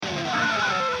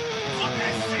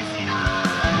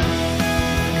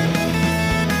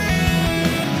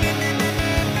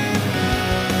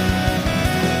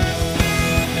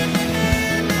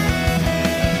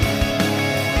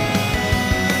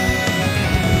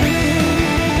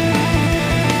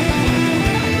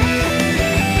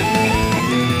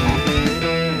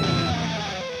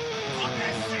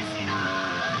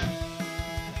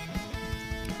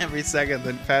second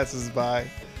that passes by,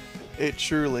 it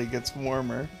truly gets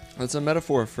warmer. It's a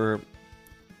metaphor for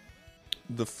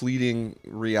the fleeting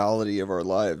reality of our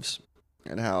lives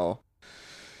and how,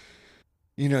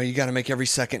 you got to make every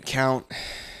second count.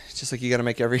 It's just like you got to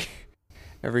make every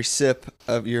sip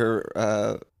of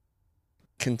your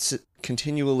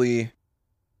continually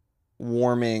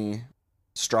warming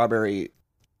strawberry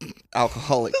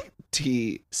alcoholic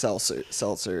tea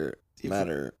seltzer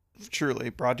matter. Truly,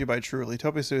 brought to you by Truly.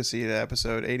 Tope Suicida,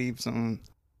 episode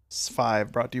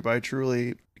 85, brought to you by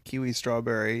Truly Kiwi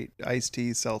Strawberry Iced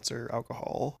Tea Seltzer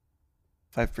Alcohol.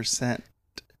 5%.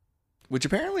 Which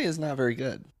apparently is not very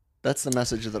good. That's the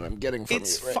message that I'm getting from you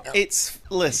right now.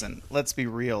 Listen, let's be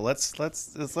real. Let's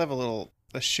have a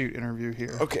shoot interview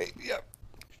here. Okay, yeah.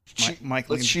 Mike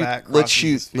leans back. Let's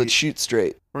shoot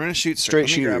straight. We're gonna shoot straight.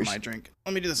 Let me grab my drink.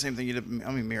 Let me do the same thing you did.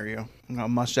 Let me mirror you. I got a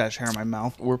mustache hair in my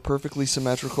mouth. We're perfectly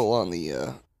symmetrical on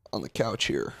the couch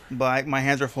here. But my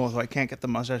hands are full, so I can't get the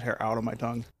mustache hair out of my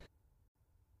tongue.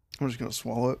 I'm just gonna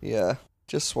swallow it. Yeah,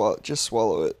 just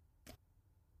swallow it.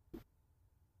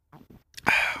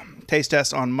 Taste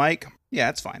test on Mike. Yeah,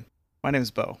 it's fine. My name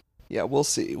is Bo. Yeah, we'll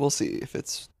see. We'll see if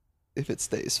it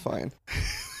stays fine.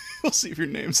 We'll see if your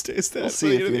name stays that. We'll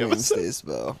see if your name stays,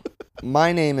 Bo.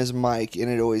 My name is Mike, and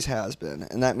it always has been,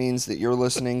 and that means that you're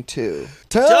listening to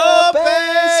Tope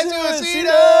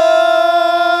Suicida!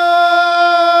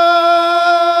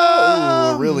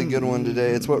 Ooh, a really good one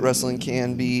today. It's what wrestling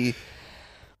can be.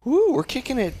 Woo, we're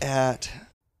kicking it at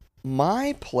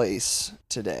my place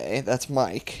today. That's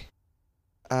Mike.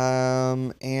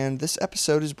 And this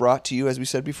episode is brought to you, as we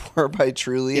said before, by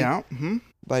Truly. Yeah. Mm-hmm.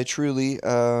 By Truly,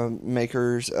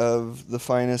 makers of the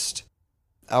finest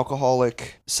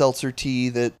alcoholic seltzer tea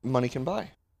that money can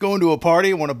buy. Going to a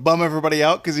party, want to bum everybody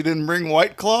out because you didn't bring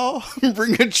White Claw?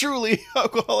 Bring a Truly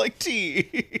alcoholic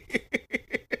tea.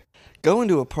 Going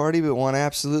to a party but want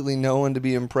absolutely no one to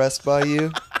be impressed by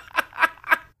you?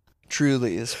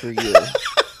 Truly is for you.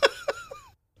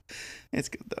 It's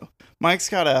good though. Mike's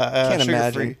got a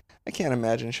sugar-free. I can't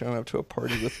imagine showing up to a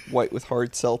party with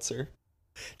hard seltzer.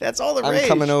 That's all the rage. I'm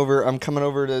coming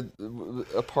over to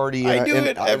a party. I do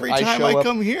it every time I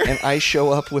come here. And I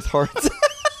show up with hard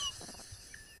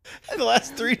The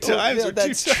last 3 times or 2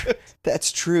 times.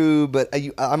 That's true, but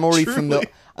I'm already familiar.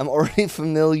 I'm already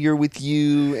familiar with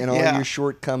you and all your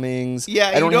shortcomings. Yeah,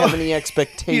 I don't have any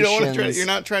expectations. You're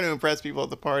not trying to impress people at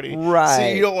the party, right? So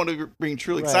you don't want to bring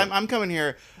Truly. Because I'm coming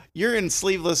here. You're in a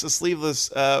sleeveless. Was it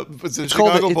it's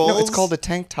Chicago Bulls? No, it's called a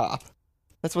tank top.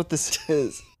 That's what this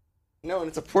is. No, and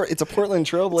it's a Portland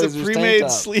Trailblazers It's a pre-made tank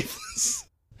top. sleeveless.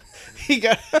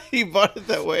 He bought it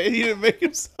that way. He didn't make it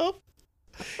himself.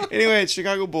 Anyway, it's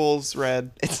Chicago Bulls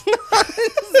red. It's not.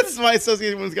 That's my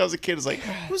association when I was a kid. It's like,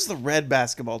 who's the red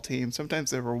basketball team?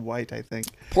 Sometimes they were white, I think.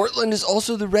 Portland is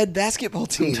also the red basketball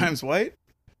team. Sometimes white.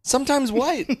 Sometimes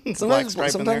white.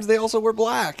 Sometimes they also wear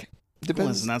black. Depends.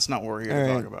 Listen, that's not what we're here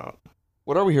to talk about.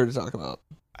 What are we here to talk about?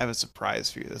 I have a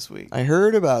surprise for you this week. I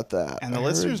heard about that. And the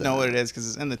listeners know what it is because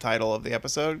it's in the title of the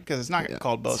episode, because it's not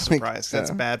called Bo's Surprise.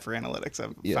 That's bad for analytics,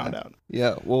 I've found out.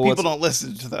 Yeah. Well, people don't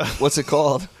listen to the... What's it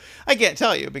called? I can't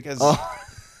tell you because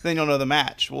then you'll know the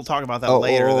match. We'll talk about that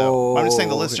later, though. I'm just saying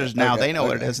the listeners now, they know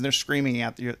what it is, and they're screaming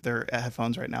at their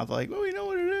headphones right now. They're like, oh, we know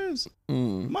what it is.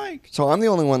 Mike. So I'm the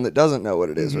only one that doesn't know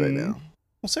what it is right now.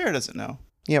 Well, Sarah doesn't know.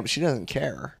 Yeah, but she doesn't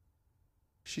care.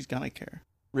 She's gonna care.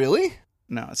 Really?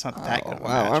 No, it's not that good of a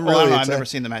match. Wow, I've never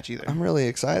seen the match either. I'm really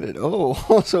excited.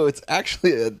 Oh, so it's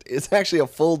actually a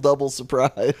full double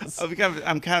surprise.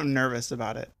 I'm kind of nervous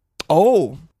about it.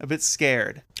 Oh. A bit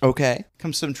scared. Okay.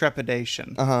 Comes some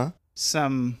trepidation. Uh-huh.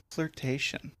 Some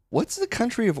flirtation. What's the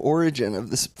country of origin of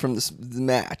this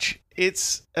match?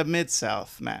 It's a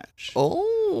Mid-South match.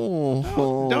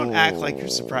 Oh. Don't act like you're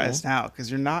surprised now, because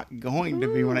you're not going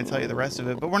to be when I tell you the rest of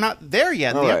it. But we're not there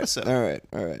yet in the episode. All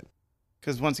right.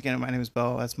 Because once again, my name is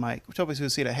Bo. That's Mike. Tope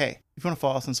Suicida. Hey, if you want to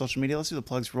follow us on social media, let's do the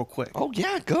plugs real quick. Oh,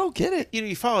 yeah. Go. Get it.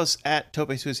 You follow us at Tope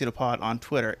Suicida Pod on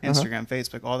Twitter, Instagram,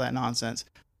 Facebook, all that nonsense.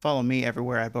 Follow me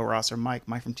everywhere at Bo Ross or Mike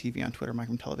from TV on Twitter, Mike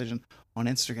from Television on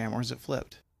Instagram, or is it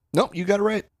flipped? Nope, you got it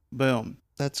right. Boom.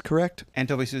 That's correct. And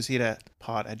Tope Suicida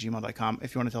Pod at gmail.com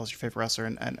if you want to tell us your favorite wrestler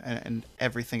and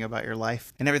everything about your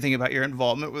life and everything about your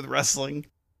involvement with wrestling.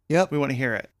 Yep. We want to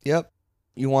hear it. Yep.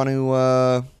 You want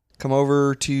to come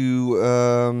over to,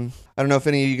 I don't know if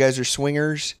any of you guys are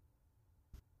swingers.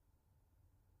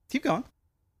 Keep going.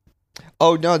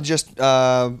 Oh, no, just, it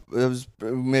was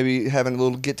maybe having a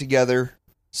little get together.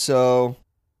 So,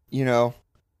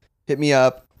 hit me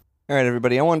up. All right,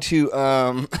 everybody. I want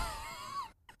to,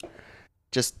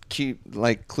 just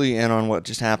clue you in on what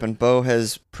just happened. Bo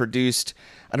has produced,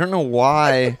 I don't know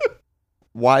why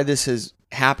why this has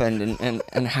happened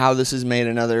and how this has made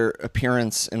another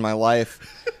appearance in my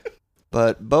life.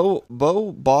 But Bo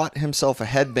bought himself a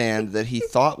headband that he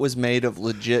thought was made of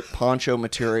legit poncho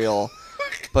material,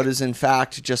 but is in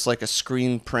fact just like a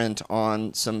screen print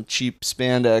on some cheap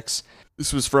spandex.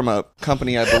 This was from a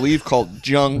company I believe called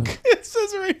Junk. It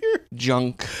says right here.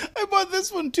 Junk. I bought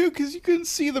this one too because you couldn't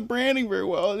see the branding very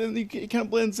well, and then it kind of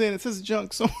blends in. It says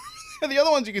Junk somewhere. The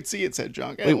other ones you could see it said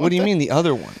Junk. Wait, what do you mean the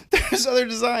other one? There's other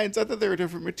designs. I thought they were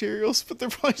different materials, but they're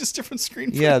probably just different screen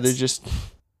prints. Yeah, they're just.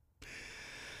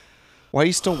 Why are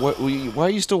you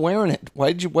still wearing it?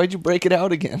 Why'd you break it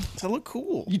out again? To look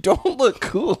cool. You don't look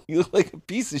cool. You look like a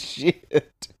piece of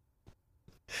shit.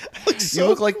 So you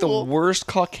look like cool. the worst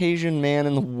Caucasian man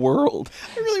in the world.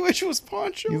 I really wish it was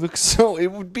Poncho. You look so.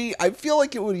 It would be. I feel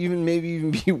like it would maybe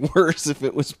even be worse if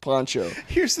it was Poncho.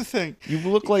 Here's the thing. You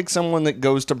look like someone that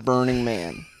goes to Burning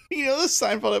Man. You know this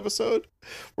Seinfeld episode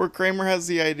where Kramer has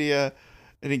the idea,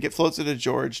 and he floats it to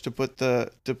George to put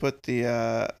the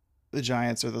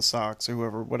Giants or the Sox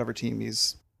or whatever team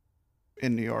he's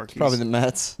in New York. Probably the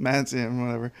Mets. Mets, yeah,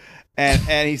 whatever.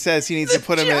 And he says he needs to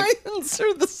put him in. Giants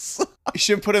or the Sox. You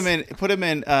should put him in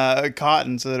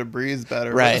cotton so that it breathes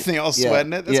better. Right. Rather than all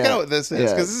sweating it. That's kind of what this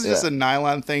is, because this is just a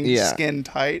nylon thing, skin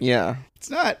tight. Yeah. It's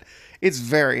not. It's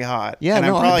very hot. Yeah, and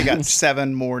no, I've probably got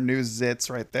 7 more new zits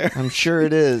right there. I'm sure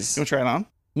it is. You want to try it on?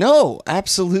 No,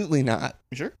 absolutely not.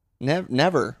 You sure?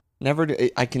 Never.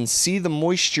 I can see the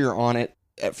moisture on it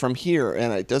from here,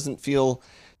 and it doesn't feel.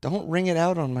 Don't wring it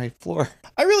out on my floor.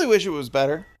 I really wish it was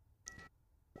better.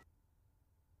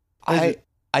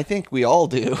 I think we all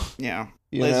do. Yeah.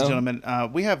 You Ladies know? and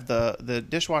gentlemen, we have the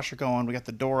dishwasher going. We got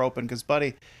the door open because,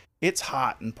 buddy, it's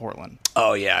hot in Portland.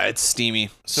 Oh yeah, it's steamy.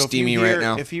 So steamy right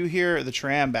now. If you hear the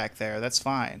tram back there, that's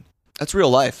fine. That's real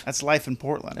life. That's life in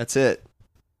Portland. That's it.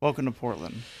 Welcome to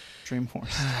Portland. Dream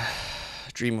Horse.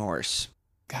 Dream Horse.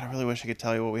 God, I really wish I could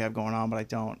tell you what we have going on, but I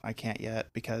don't. I can't yet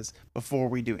because before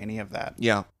we do any of that,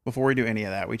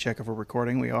 we check if we're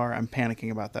recording. We are. I'm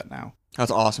panicking about that now.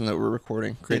 That's awesome that we're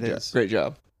recording. Great job. Great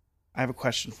job. I have a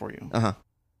question for you. Uh-huh.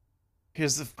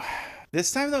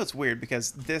 This time though it's weird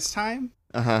because this time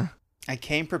I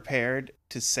came prepared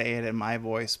to say it in my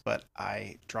voice, but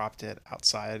I dropped it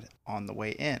outside on the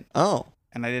way in. Oh.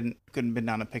 And I couldn't bend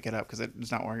down and pick it up because I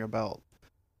was not wearing a belt.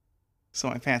 So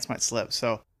my pants might slip.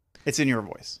 So it's in your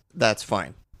voice. That's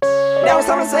fine. Now it's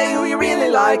time to say who you really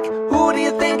like. Who do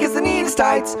you think is the neatest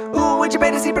tights? Who would you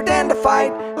pay to see pretend to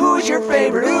fight? Who's your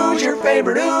favorite? Who's your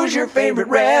favorite? Who's your favorite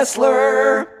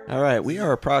wrestler? All right, we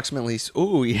are approximately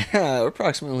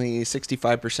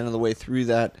 65% of the way through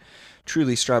that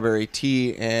Truly Strawberry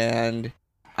Tea, and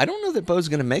I don't know that Bo's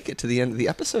going to make it to the end of the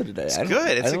episode today. It's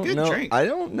good. It's a good drink. I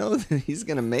don't know that he's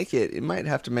going to make it. It might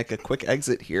have to make a quick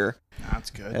exit here. That's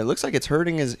good. It looks like it's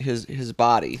hurting his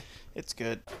body. It's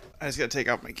good. I just got to take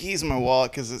out my keys in my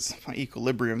wallet because my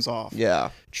equilibrium's off. Yeah.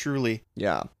 Truly.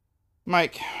 Yeah.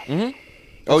 Mike. Mm-hmm.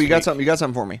 Oh, you got something. You got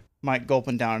something for me. Mike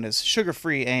gulping down his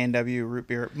sugar-free A&W root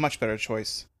beer. Much better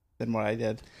choice than what I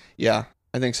did. Yeah,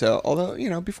 I think so.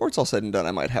 Although, before it's all said and done,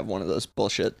 I might have one of those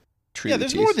bullshit Truly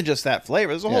there's teas. more than just that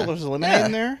flavor. There's a whole there's lemonade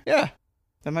in there. Yeah.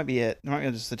 That might be it. There might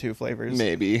be just the 2 flavors.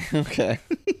 Maybe. Okay.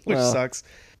 Which sucks.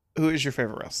 Who is your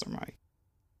favorite wrestler, Mike?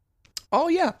 Oh,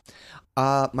 yeah.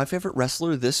 My favorite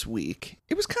wrestler this week,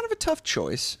 it was kind of a tough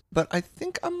choice, but I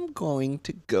think I'm going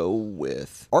to go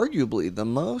with arguably the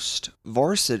most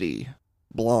varsity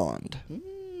blonde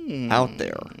out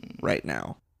there right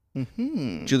now.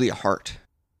 Mm-hmm. Julia Hart.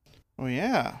 Oh,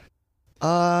 yeah.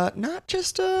 Not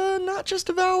just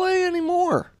a valet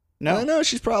anymore. No. I know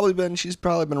she's probably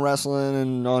been wrestling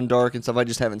and on Dark and stuff. I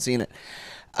just haven't seen it.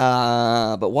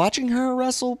 But watching her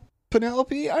wrestle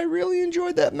Penelope, I really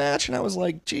enjoyed that match, and I was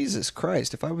like, Jesus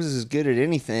Christ, if I was as good at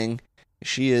anything as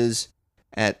she is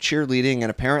at cheerleading and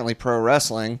apparently pro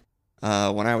wrestling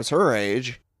when I was her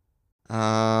age,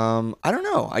 I don't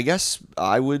know. I guess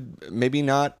I would maybe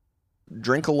not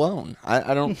drink alone.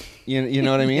 I don't, you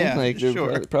know what I mean? Yeah, like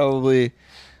sure. Probably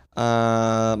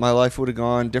my life would have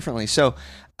gone differently. So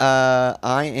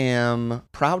I am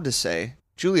proud to say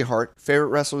Julia Hart, favorite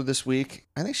wrestler this week.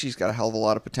 I think she's got a hell of a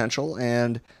lot of potential,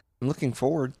 and I'm looking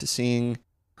forward to seeing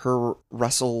her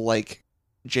wrestle like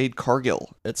Jade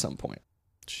Cargill at some point.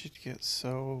 She'd get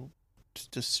so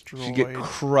destroyed. She'd get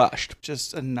crushed.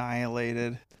 Just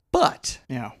annihilated. But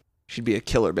Yeah. she'd be a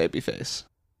killer babyface.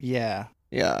 Yeah.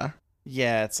 Yeah.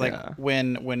 Yeah, it's like Yeah.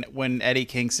 when Eddie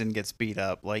Kingston gets beat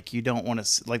up, like you don't want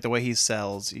to like the way he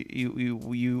sells.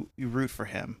 You root for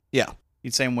him. Yeah.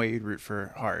 The same way you'd root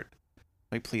for Hart.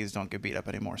 Like, please don't get beat up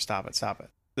anymore. Stop it. Stop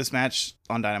it. This match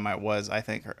on Dynamite was, I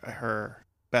think, her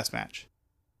best match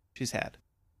she's had.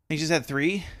 think she's had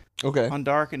 3 Okay. on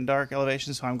Dark and Dark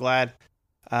Elevation, so I'm glad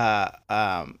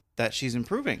that she's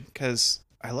improving, because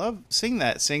I love seeing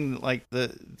like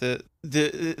the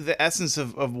essence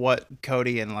of what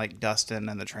Cody and like Dustin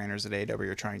and the trainers at AEW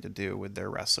are trying to do with their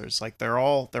wrestlers. Like they're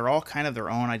all kind of their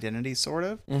own identity, sort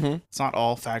of. Mm-hmm. It's not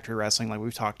all factory wrestling like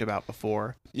we've talked about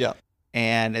before. Yeah.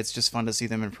 And it's just fun to see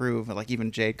them improve. Like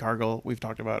even Jade Cargill, we've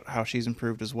talked about how she's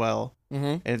improved as well. Mm-hmm.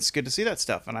 And it's good to see that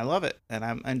stuff, and I love it, and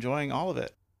I'm enjoying all of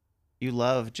it. You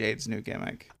love Jade's new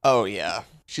gimmick. Oh yeah,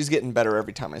 she's getting better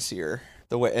every time I see her.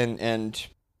 The way and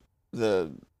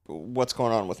the what's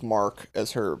going on with Mark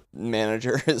as her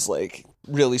manager is like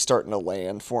really starting to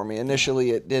land for me.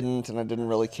 Initially, it didn't, and I didn't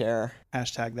really care.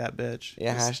 Hashtag that bitch.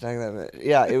 Yeah, hashtag that.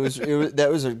 Yeah, it was that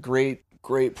was a great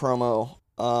promo.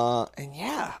 And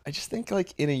yeah, I just think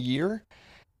like in a year,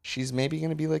 she's maybe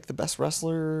gonna be like the best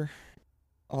wrestler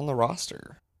on the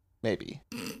roster. Maybe.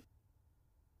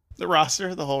 The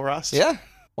roster, the whole roster. Yeah,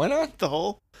 why not? The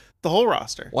whole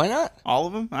roster. Why not? All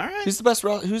of them. All right. Who's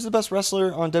the best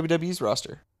wrestler on WWE's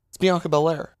roster? It's Bianca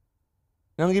Belair.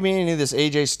 Don't give me any of this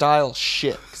AJ Styles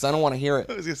shit, because I don't want to hear it.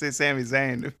 I was gonna say Sami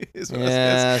Zayn.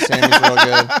 Yeah, Sammy's real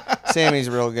good. Sammy's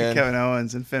real good. Kevin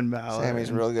Owens and Finn Balor. Sammy's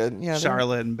and real good. Yeah,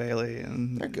 Charlotte and Bailey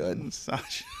and they're good. and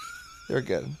Sasha. They're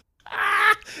good.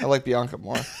 I like Bianca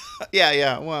more.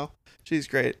 Yeah. Well, she's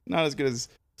great. Not as good as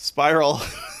Spiral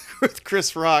with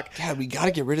Chris Rock. God, we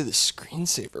gotta get rid of the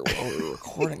screensaver while we're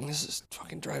recording. This is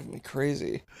fucking driving me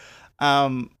crazy.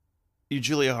 You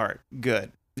Julia Hart,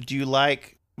 good. Do you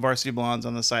like Varsity Blondes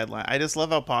on the sideline? I just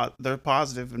love how they're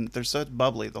positive and they're so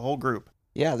bubbly. The whole group.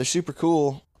 Yeah, they're super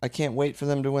cool. I can't wait for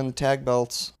them to win the tag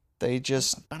belts. They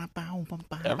just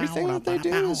everything that they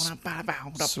do is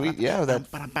sweet. Yeah, that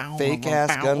fake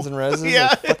ass Guns N' Roses. Yeah.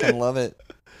 I fucking love it.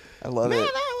 I love it.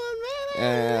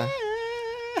 Yeah.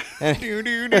 I don't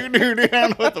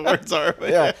know what the words are, but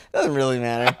Yeah, doesn't really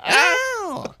matter.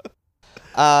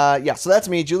 Yeah, so that's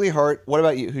me, Julia Hart. What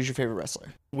about you? Who's your favorite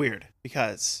wrestler? Weird,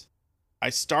 because I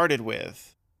started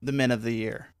with the Men of the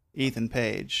Year, Ethan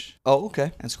Page Oh,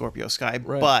 okay. and Scorpio Sky,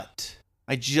 Right. but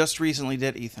I just recently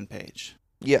did Ethan Page.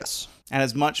 Yes. And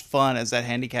as much fun as that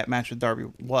handicap match with Darby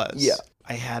was, Yeah.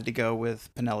 I had to go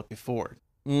with Penelope Ford,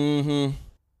 Mm-hmm.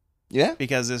 Yeah.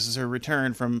 because this is her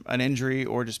return from an injury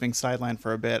or just being sidelined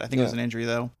for a bit. I think it was Yeah. an injury,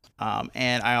 though.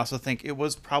 And I also think it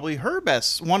was probably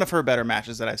one of her better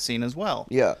matches that I've seen as well.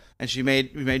 Yeah. And we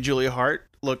made Julia Hart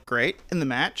look great in the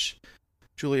match.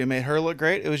 Julia made her look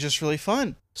great. It was just really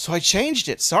fun. So I changed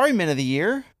it. Sorry, Men of the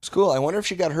Year. It's cool. I wonder if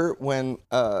she got hurt when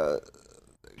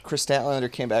Chris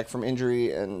Statlander came back from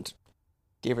injury and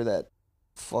gave her that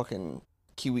fucking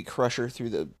Kiwi Crusher through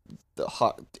the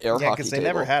hot air Yeah, hockey because they table.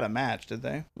 never had a match, did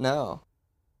they? No.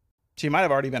 She might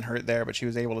have already been hurt there, but she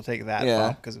was able to take that Yeah.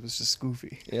 bump because it was just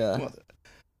goofy. Yeah. Well,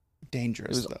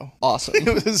 dangerous, It was though. Awesome.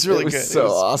 It was really It was good. so it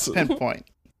was awesome. Pinpoint.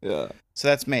 Yeah. So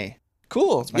that's me.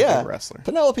 Cool. That's my Yeah. favorite wrestler.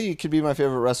 Penelope could be my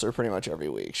favorite wrestler pretty much every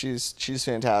week. She's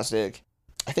fantastic.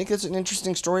 I think it's an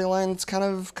interesting storyline that's kind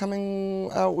of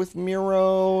coming out with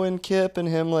Miro and Kip and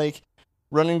him like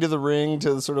running to the ring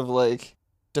to sort of like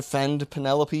defend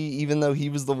Penelope, even though he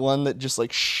was the one that just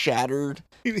like shattered.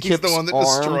 He's Kip's the one that arm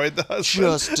destroyed the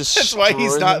husband. Just That's why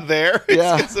he's destroyed not him. there.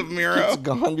 Yeah. It's because of Miro. Kip's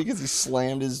gone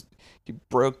because he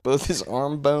broke both his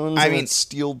arm bones. I in mean- that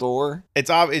steel door. It's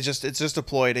just a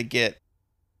ploy to get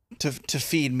to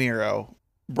feed Miro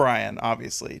Brian,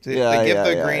 obviously. They give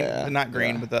the green, not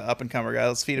green, but the up and comer guy.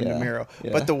 Let's feed him to Miro.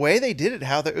 Yeah. But the way they did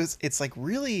it, it's like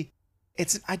really,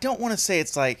 I don't want to say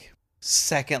it's like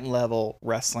second level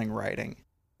wrestling writing,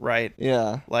 right?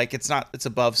 Yeah. Like it's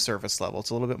above surface level. It's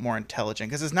a little bit more intelligent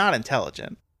because it's not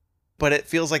intelligent, but it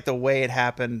feels like the way it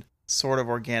happened sort of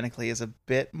organically is a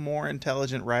bit more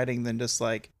intelligent writing than just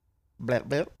like blah,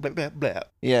 blah, blah, blah, blah.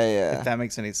 Yeah. If that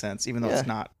makes any sense, even though Yeah. it's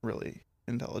not really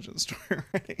intelligent story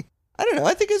writing. I don't know.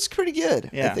 I think it's pretty good.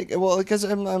 Yeah. I think because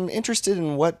I'm interested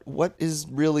in what is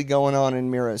really going on in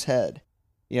Miro's head.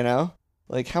 You know,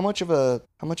 like how much of a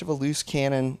loose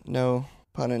cannon, no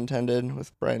pun intended,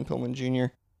 with Brian Pillman Jr.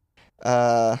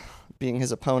 Being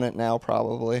his opponent now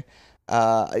probably.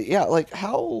 Yeah, like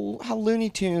how Looney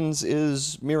Tunes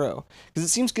is Miro? Because it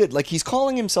seems good. Like he's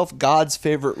calling himself God's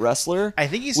favorite wrestler, I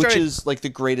think he which started. is like the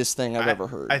greatest thing I've ever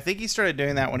heard. I think he started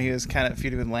doing that when he was kind of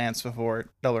feuding with Lance before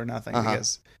Double or Nothing,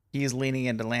 because he's leaning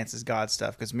into Lance's God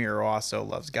stuff. Because Miro also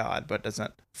loves God, but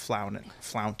doesn't flaunt it.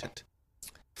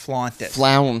 Flounter.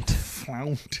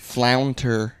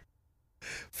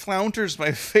 Flounter's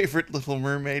my favorite Little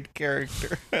Mermaid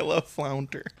character. I love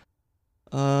Flounter.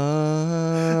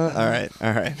 All right.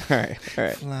 Flounder.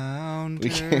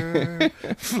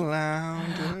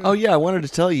 Oh yeah, I wanted to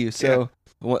tell you. So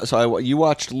you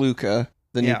watched Luca.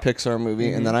 the new Yeah. Pixar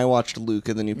movie, and then I watched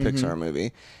Luca, the new Pixar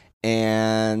movie,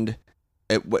 and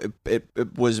it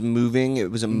was moving.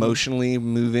 It was emotionally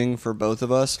moving for both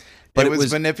of us. But it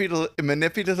was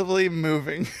manipulatively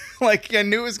moving. Like, I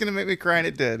knew it was going to make me cry, and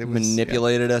it did. It was,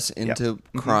 manipulated us into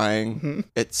crying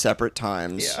at separate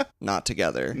times, Yeah. not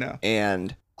together. No.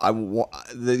 And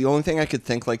the only thing I could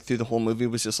think like through the whole movie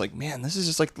was just like, man, this is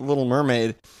just like The Little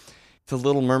Mermaid. The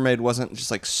Little Mermaid wasn't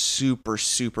just like super,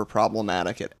 super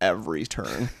problematic at every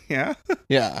turn. Yeah.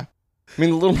 Yeah. I mean,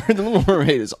 The Little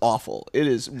Mermaid is awful. It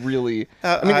is really.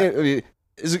 I mean,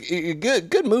 it's a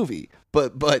good movie,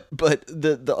 but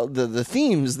the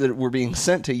themes that were being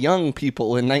sent to young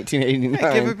people in 1989.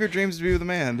 Hey, give up your dreams to be with a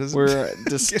man. Were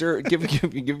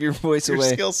give your voice your away.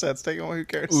 skill sets. Take them away. Who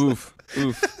cares? Oof.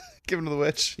 Give them to the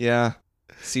witch. Yeah.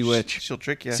 Sea Witch. She'll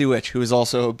trick you. Sea Witch, who is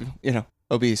also,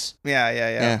 obese.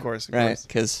 Yeah. Of course. Right.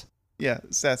 Because. Yeah,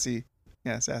 sassy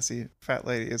fat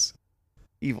lady is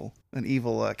evil. An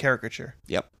evil caricature.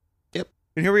 Yep. And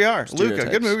here we are. Luca. Stereotypes.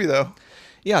 Good movie, though.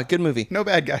 Yeah, good movie. No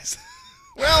bad guys.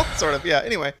 Well, sort of. Yeah.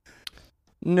 Anyway.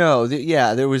 No,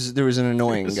 there was an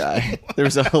annoying guy. There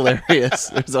was a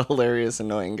hilarious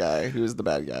annoying guy who was the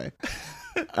bad guy.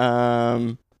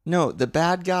 No, the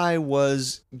bad guy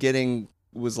was getting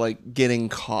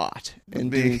caught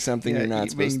and doing something you're not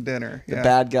supposed to. Dinner. The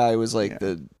bad guy was like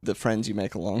the friends you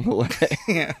make along the way.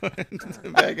 Yeah.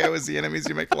 The bad guy was the enemies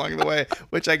you make along the way,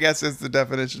 which I guess is the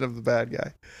definition of the bad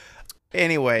guy.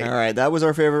 Anyway. All right, that was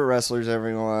our favorite wrestlers,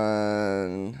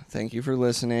 everyone. Thank you for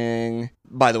listening.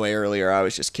 By the way, earlier I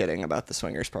was just kidding about the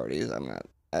swingers parties. I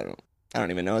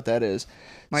don't even know what that is.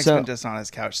 Mike's been just on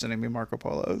his couch sending me Marco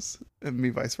Polos, and me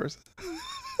vice versa.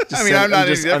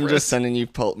 I'm just sending you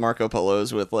Marco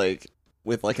Polos with like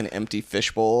an empty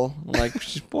fishbowl. I'm like,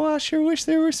 boy, I sure wish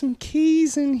there were some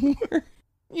keys in here.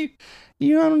 I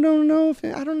don't know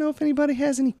if anybody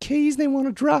has any keys they want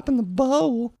to drop in the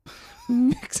bowl.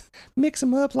 Mix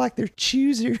them up like they're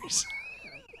choosers.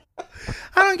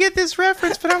 I don't get this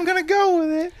reference, but I'm gonna go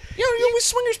with it. With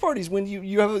swingers parties when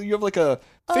you have like a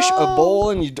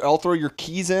bowl and you all throw your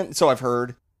keys in. So I've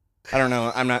heard. I don't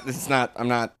know.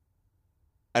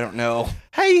 I don't know.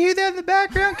 Hey, you hear that in the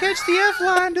background? Catch the F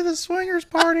line to the swingers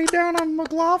party down on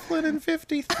McLaughlin and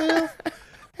 55th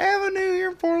Avenue here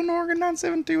in Portland, Oregon,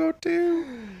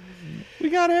 97202. We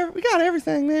got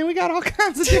everything, man. We got all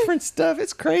kinds of different stuff.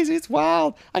 It's crazy. It's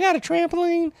wild. I got a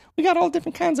trampoline. We got all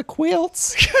different kinds of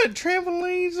quilts. We got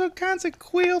trampolines, all kinds of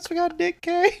quilts. We got Dick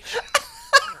Cage.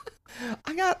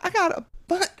 I got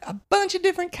a bunch of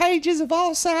different cages of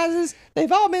all sizes.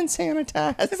 They've all been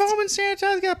sanitized.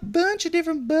 We got a bunch of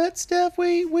different butt stuff.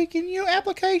 We can,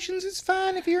 applications is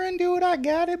fine. If you're into it, I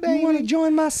got it, baby. You want to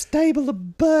join my stable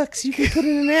of bucks? You can put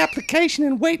in an application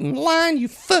and wait in line, you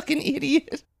fucking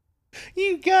idiot.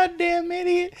 You goddamn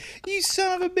idiot. You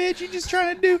son of a bitch. You're just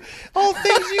trying to do all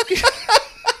things you can.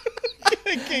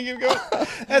 I can't keep going.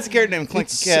 That's a character named Clink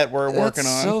the Cat we're working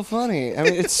on. It's so funny. I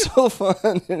mean, it's so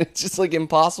fun, and it's just like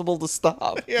impossible to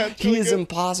stop. Yeah, it's he really is good.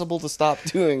 impossible to stop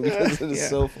doing because it is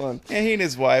so fun. And he and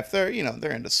his wife, they're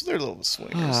little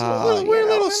swingers. We're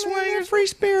little swingers. Free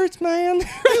spirits, man.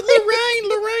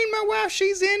 Lorraine, my wife,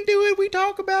 she's into it. We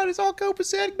talk about it. It's all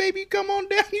copacetic, baby. You come on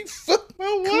down. You fuck my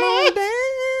wife. Come on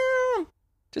down.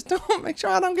 Just don't make sure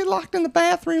I don't get locked in the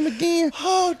bathroom again.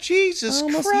 Oh, Jesus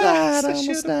Christ. I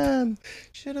almost died.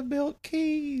 Should have built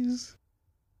keys.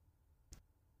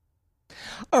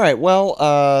 All right, well,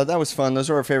 that was fun. Those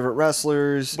are our favorite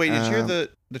wrestlers. Wait, did you hear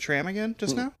the tram again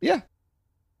just now? Yeah.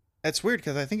 That's weird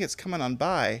because I think it's coming on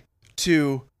by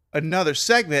to another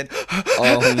segment.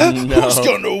 Oh, no. Who's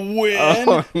gonna win?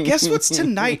 Oh, Guess what's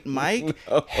tonight, Mike?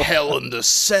 Hell in the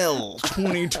Cell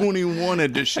 2021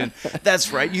 edition.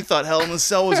 That's right. You thought Hell in the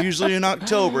Cell was usually in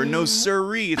October. No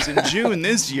siree. It's in June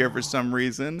this year for some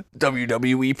reason.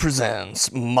 WWE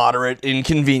presents Moderate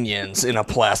Inconvenience in a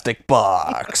Plastic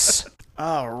Box.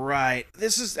 All right.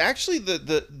 This is actually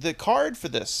the card for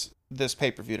this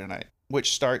pay-per-view tonight,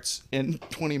 which starts in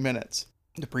 20 minutes.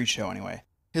 The pre-show, anyway.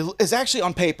 It's actually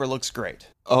on paper looks great.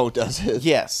 Oh, does it?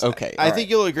 Yes. Okay. I think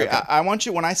you'll agree. Okay. I want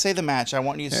you, when I say the match, I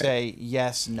want you to say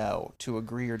yes, no, to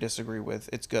agree or disagree with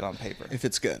it's good on paper. If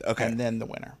it's good. Okay. And then the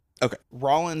winner. Okay.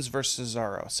 Rollins versus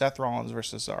Cesaro. Seth Rollins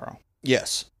versus Cesaro.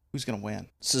 Yes. Who's going to win?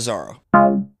 Cesaro.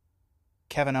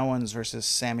 Kevin Owens versus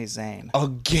Sami Zayn.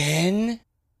 Again?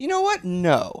 You know what?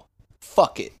 No.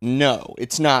 Fuck it. No.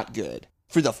 It's not good.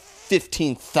 For the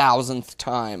 15,000th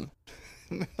time.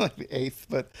 Like the 8th,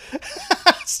 but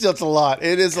still it's a lot.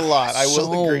 It is a lot. I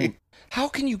will agree. How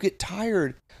can you get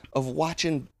tired of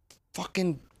watching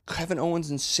fucking Kevin Owens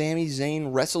and Sami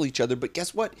Zayn wrestle each other? But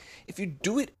guess what? If you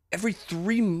do it every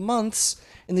 3 months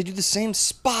and they do the same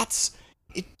spots,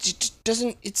 it just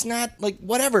doesn't. It's not like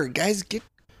whatever, guys.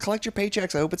 Collect your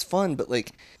paychecks. I hope it's fun, but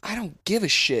like I don't give a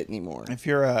shit anymore. If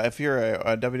you're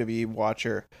a WWE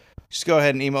watcher, just go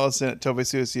ahead and email us in at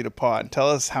TobySuicida and tell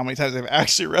us how many times they've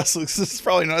actually wrestled. Because it's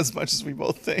probably not as much as we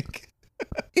both think.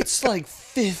 It's like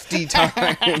 50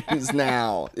 times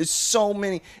now. It's so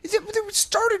many. They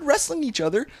started wrestling each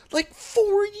other like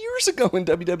 4 years ago in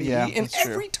WWE. Yeah, and that's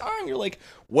true. every time you're like,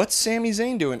 what's Sami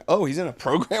Zayn doing? Oh, he's in a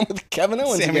program with Kevin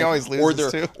Owens. Sami again. always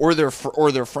loses, too. Or they're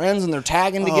friends and they're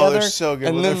tagging Oh, together. they're so good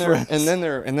and with then their they're friends.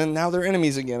 and then now they're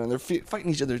enemies again and they're fighting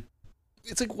each other.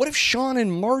 It's like, what if Sean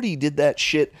and Marty did that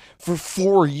shit for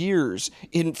 4 years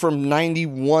from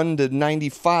 91 to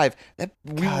 95?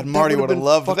 Marty would have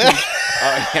loved that.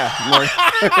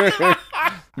 Yeah,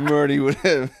 Marty would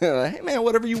have. Hey man,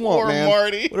 whatever you want, Poor man.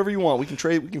 Marty. Whatever you want. We can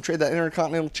trade that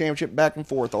Intercontinental Championship back and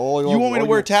forth. You want me to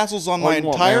wear tassels on my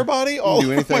entire body? All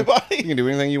over my You body? can do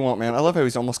anything you want, man. I love how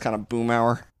he's almost kind of boom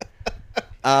hour.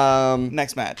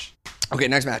 Next match. Okay,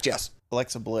 next match. Yes.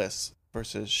 Alexa Bliss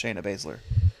versus Shayna Baszler.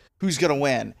 Who's going to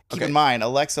win? Keep Okay. in mind,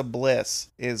 Alexa Bliss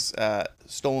is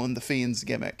stolen the Fiend's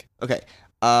gimmick. Okay.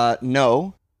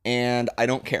 No, and I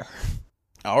don't care.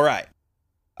 All right.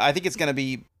 I think it's going to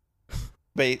be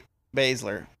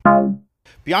Baszler.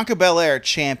 Bianca Belair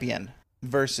champion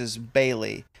versus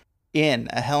Bayley in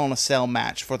a Hell in a Cell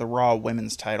match for the Raw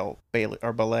Women's title.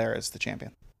 Belair is the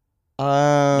champion.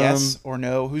 Yes or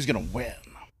no? Who's going to win?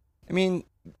 I mean,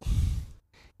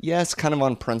 yes, kind of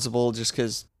on principle, just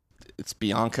because it's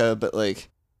Bianca, but like,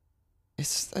 I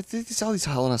think all these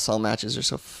Hell in a Cell matches are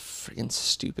so freaking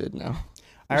stupid now.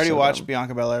 I already So watched dumb.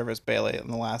 Bianca Belair versus Bayley in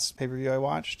the last pay-per-view I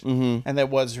watched, Mm-hmm. and that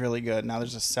was really good. Now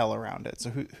there's a cell around it. So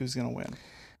who's going to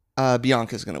win?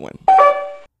 Bianca's gonna win.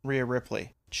 Rhea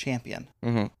Ripley, champion,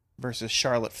 Mm-hmm. versus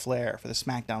Charlotte Flair for the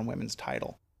SmackDown Women's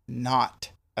title.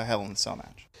 Not a Hell in a Cell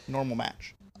match. Normal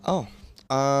match. Oh,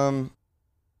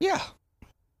 yeah,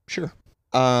 sure.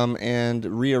 And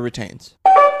Rhea retains.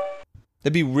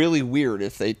 That'd be really weird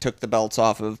if they took the belts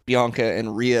off of Bianca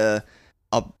and Rhea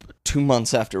up 2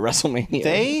 months after WrestleMania.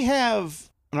 They have,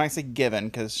 I'm not going to say given,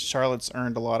 because Charlotte's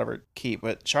earned a lot of her keep,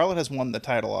 but Charlotte has won the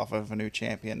title off of a new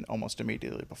champion almost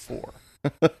immediately before.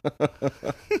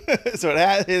 So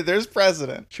there's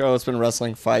precedent. Charlotte's been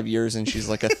wrestling 5 years and she's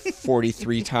like a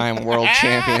 43-time world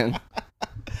champion.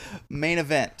 Main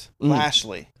event,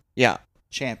 Lashley, Yeah.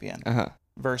 champion, Uh-huh.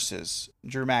 versus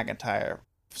Drew McIntyre.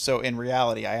 So in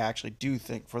reality, I actually do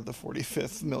think for the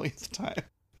 45th millionth time.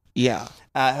 Yeah.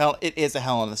 It is a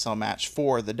Hell in a Cell match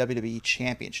for the WWE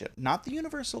Championship, not the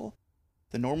Universal,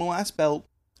 the normal ass belt.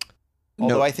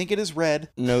 Although I think it is red.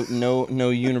 No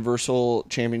Universal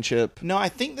Championship. No, I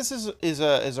think this is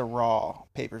a Raw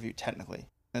pay-per-view technically.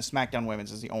 And SmackDown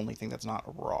Women's is the only thing that's not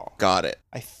Raw. Got it.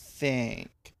 I think.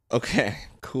 Okay,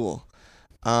 cool.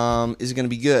 Is it going to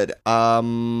be good?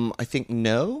 I think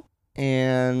no.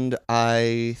 And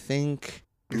I think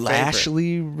Your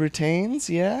Lashley retains,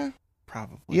 yeah?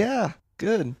 Probably. Yeah,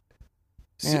 good.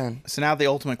 Man. So now the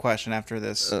ultimate question after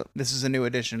this. This is a new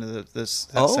addition to this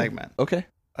segment. Okay.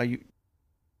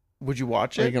 Would you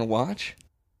watch Are you it? going to watch?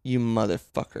 You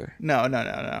motherfucker. No.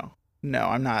 No,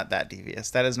 I'm not that devious.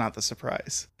 That is not the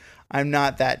surprise. I'm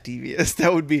not that devious.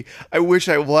 That would be. I wish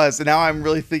I was. And now I'm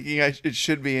really thinking it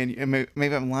should be. And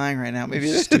maybe I'm lying right now. Maybe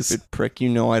it is. Stupid prick. You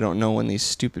know I don't know when these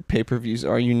stupid pay-per-views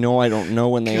are. You know I don't know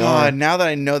when they God, are. now that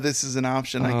I know this is an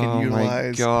option I can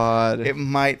utilize. Oh my God. It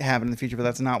might happen in the future, but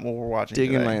that's not what we're watching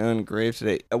Digging today. my own grave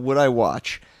today. Would I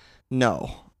watch?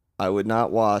 No. I would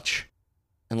not watch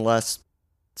unless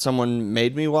someone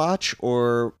made me watch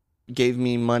or gave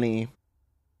me money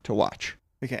to watch.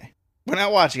 Okay. We're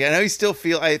not watching. I know you still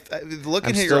feel.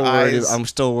 Looking at your worried. eyes. I'm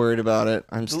still worried about it.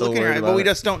 I'm still looking at your worried eyes, about but we it.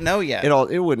 just don't know yet.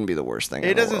 It wouldn't be the worst thing. It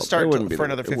in the doesn't world. start It wouldn't be for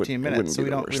the- another it would- 15 it minutes, wouldn't so be we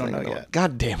the don't worst thing know in the yet. world.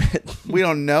 God damn it! We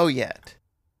don't know yet.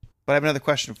 But I have another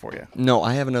question for you. No,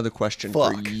 I have another question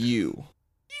for Fuck. you.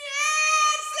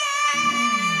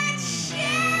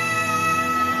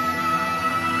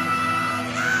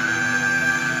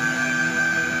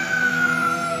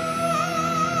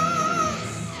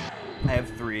 I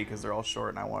have 3 because they're all short,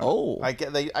 and I want. Oh. I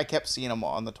kept seeing them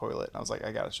all on the toilet, and I was like,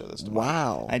 I gotta show this to Mom.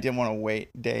 Wow. I didn't want to wait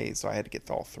days, so I had to get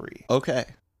to all 3. Okay.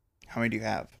 How many do you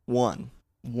have? 1.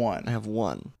 1. I have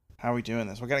 1. How are we doing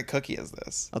this? What kind of cookie is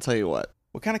this? I'll tell you what.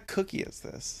 What kind of cookie is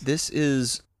this? This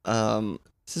is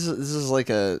this is like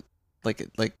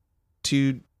like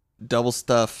 2 double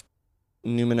stuffed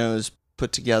Numinos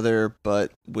put together,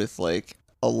 but with like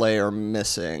a layer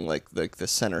missing, like the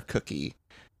center cookie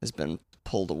has been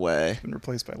pulled away. Been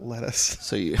replaced by lettuce.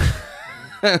 So you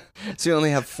So you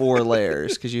only have 4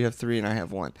 layers because you have 3 and I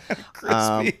have 1.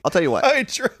 Crispy. I'll tell you what.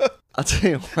 I'll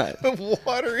tell you what. A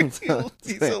watery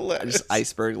piece of lettuce. Just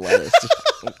iceberg lettuce.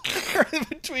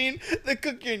 Between the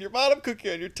cookie on your bottom,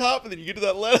 cookie on your top, and then you get to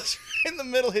that lettuce right in the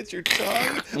middle, hits your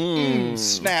tongue.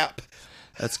 Snap.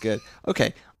 That's good.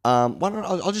 Okay. Why don't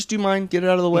I'll just do mine, get it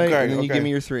out of the way, Okay, and then you okay. give me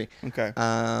your 3. Okay.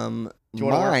 Mine. You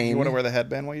want to wear the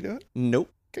headband while you do it? Nope.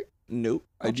 Okay. Nope.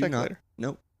 I I'll do check not. later.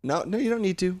 Nope. No, you don't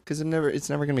need to because it's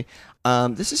never gonna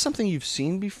be. This is something you've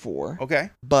seen before.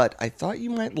 Okay. But I thought you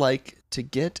might like to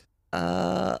get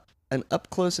an up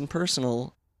close and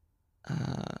personal,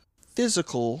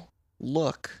 physical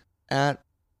look at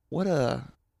what a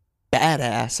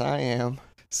badass I am.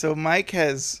 So Mike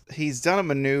he's done a I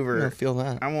maneuver. don't feel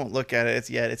that. I won't look at it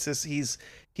yet. It's just he's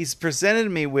presented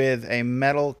me with a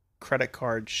metal credit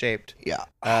card shaped, Yeah.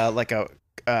 like a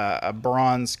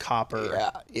bronze copper,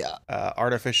 Yeah.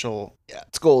 artificial Yeah.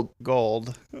 It's gold.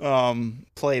 gold, gold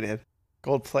plated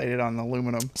on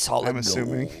aluminum. Solid I'm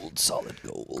assuming. gold. Solid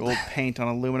gold. Gold paint on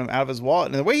aluminum out of his wallet.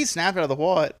 And the way he snapped it out of the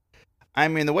wallet, I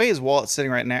mean, the way his wallet's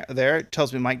sitting right now there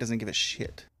tells me Mike doesn't give a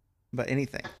shit about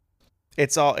anything.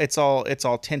 It's all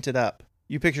tinted up.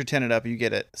 You picture tinted up, you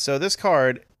get it. So this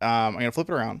card, I'm gonna flip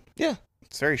it around. Yeah.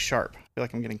 It's very sharp. I feel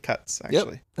like I'm getting cuts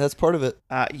actually. Yep. That's part of it.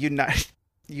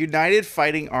 United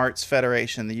Fighting Arts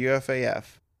Federation, the UFAF.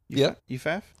 Yep.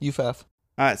 UFAF? UFAF.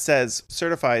 It says,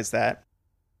 certifies that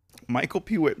Michael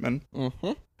P. Whitman.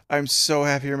 Mm-hmm. I'm so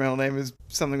happy your middle name is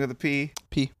something with a P.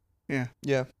 P. Yeah.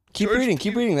 Yeah. Keep George reading. P.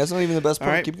 Keep reading. That's not even the best All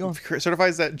part. right. Keep going.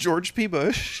 Certifies that George P.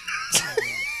 Bush,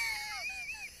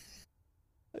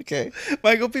 Okay.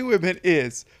 Michael P. Whitman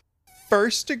is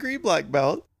first degree black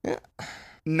belt. Yeah.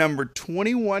 Number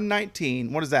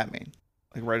 2119. What does that mean?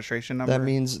 Like registration number? That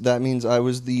means I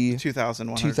was the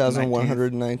 2119.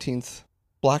 2119th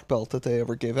black belt that they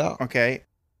ever gave out. Okay.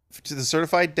 To the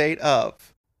certified date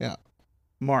of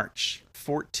March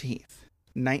 14th,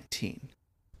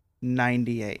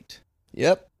 1998.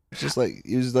 Yep. It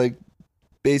was like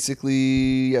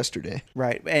basically yesterday.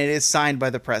 Right. And it is signed by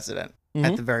the president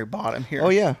at the very bottom here. Oh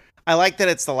yeah. I like that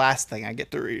it's the last thing I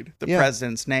get to read. The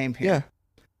president's name here. Yeah.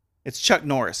 It's Chuck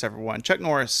Norris, everyone. Chuck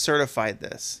Norris certified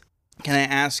this. Can I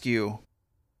ask you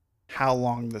how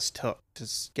long this took to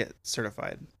get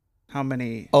certified? How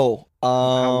many? Oh, how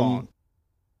long?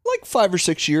 like 5 or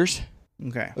 6 years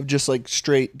Okay. of just like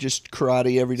straight just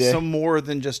karate every day. So more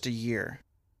than just a year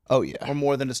Oh yeah. or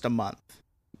more than just a month.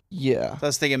 Yeah. So I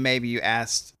was thinking maybe you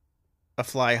asked a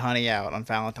fly honey out on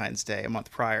Valentine's Day a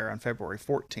month prior on February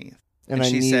 14th. And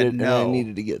she said no. And I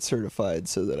needed to get certified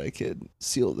so that I could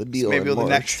seal the deal. So maybe in the March.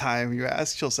 next time you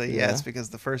ask, she'll say Yeah. yes,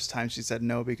 because the first time she said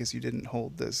no because you didn't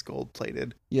hold this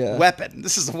gold-plated Yeah. weapon.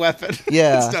 This is a weapon.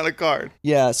 Yeah. It's not a card.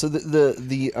 Yeah, so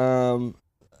the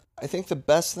I think the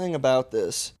best thing about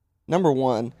this, number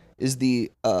one, is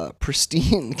the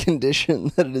pristine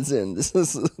condition that it is in.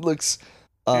 It looks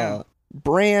Yeah.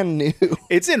 brand new.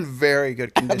 It's in very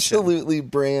good condition. Absolutely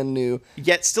brand new.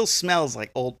 Yet still smells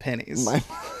like old pennies. My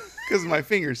Because my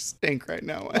fingers stink right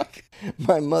now. Mike.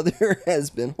 my mother has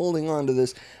been holding on to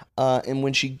this, and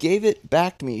when she gave it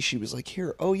back to me, she was like,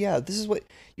 "Here, oh yeah, this is what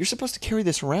you're supposed to carry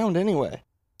this around anyway."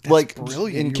 That's like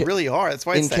brilliant. You really are. That's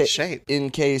why it's that shape.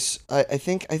 In case I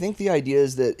think the idea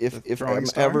is that if throwing I'm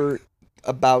star? ever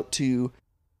about to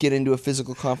get into a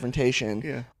physical confrontation,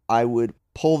 Yeah. I would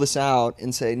pull this out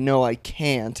and say, "No, I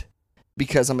can't,"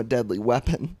 because I'm a deadly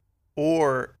weapon.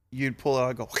 Or you'd pull it out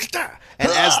and go, "Wah-da!" And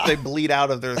as they bleed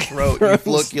out of their throat,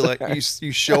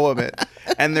 you show them it,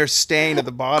 and they're staying at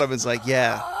the bottom. It's like,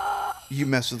 yeah, you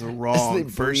mess with the As they wrong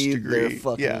first breathe their degree.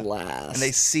 fucking Yeah. last. And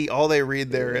they see all they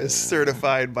read there is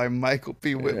certified by Michael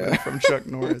P. Whitman from Chuck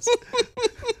Norris.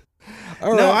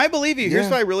 All No, right. I believe you. Here's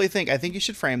Yeah. what I really think. I think you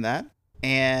should frame that,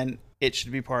 and it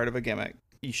should be part of a gimmick.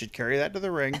 You should carry that to the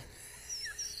ring.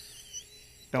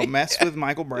 Don't mess with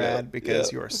Michael Brad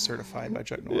because you are certified by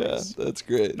Chuck Yeah, Norris. that's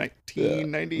great.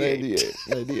 1998.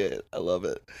 98. I love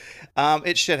it.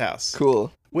 It's Shithouse.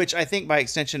 Cool. Which I think by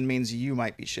extension means you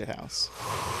might be Shithouse.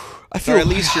 I Or feel at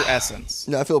least your essence.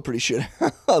 No, I feel pretty shit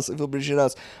house. I feel pretty shit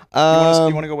house.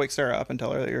 You want to go wake Sarah up and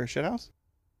tell her that you're a Shithouse?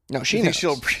 No, she You think knows.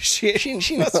 she'll appreciate She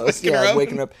us knows. waking her Yeah, up?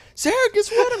 waking her up. Sarah,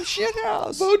 guess what? I'm shit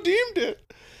house. Bo deemed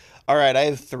it. All right, I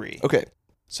have 3. Okay.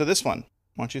 So this one,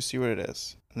 why don't you see what it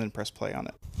is, and then press play on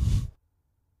it.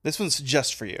 This one's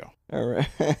just for you. All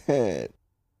right.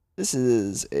 This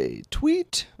is a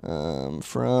tweet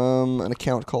from an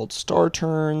account called Star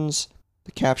Turns.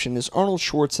 The caption is Arnold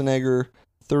Schwarzenegger,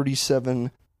 37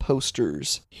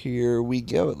 posters. Here we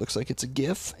go. It looks like it's a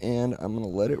GIF, and I'm going to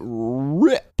let it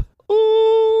rip.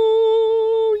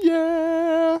 Oh,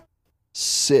 yeah.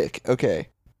 Sick. Okay.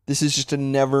 This is just a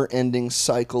never-ending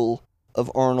cycle of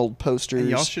Arnold posters. And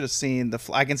y'all should have seen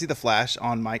I can see the flash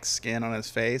on Mike's skin on his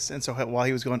face, and so while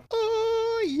he was going,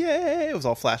 oh yeah, it was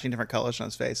all flashing different colors on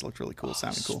his face. It looked really cool,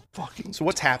 sounded cool. Fucking So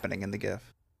what's happening in the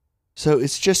GIF? So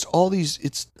it's just all these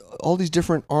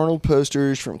different Arnold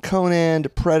posters, from Conan to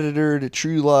Predator to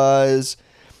True Lies.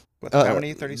 What, how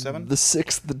many? 37? The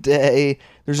Sixth Day.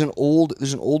 There's an old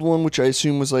one which I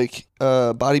assume was like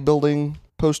a bodybuilding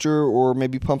poster or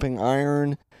maybe pumping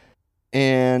iron,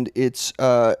 and it's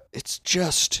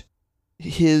just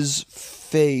his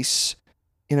face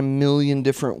in a million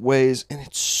different ways, and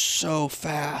it's so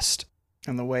fast.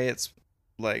 And the way it's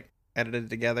like edited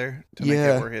together to make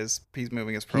it where he's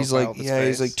moving his profile.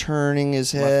 He's like turning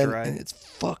his head, right. and it's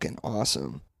fucking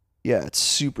awesome. Yeah, it's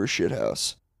super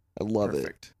shithouse. I love it.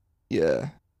 Perfect. Yeah.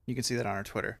 You can see that on our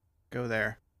Twitter. Go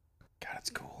there. God, it's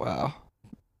cool. Wow.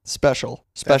 Special.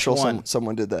 one.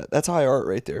 Someone did that. That's high art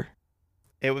right there.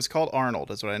 It was called Arnold,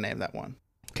 is what I named that one.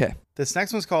 Okay. This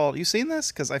next one's called. You seen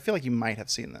this? Because I feel like you might have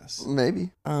seen this.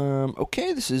 Maybe.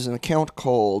 Okay, this is an account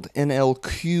called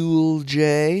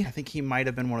NL-Cool-J. I think he might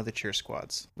have been one of the cheer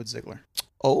squads with Ziggler.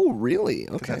 Oh, really?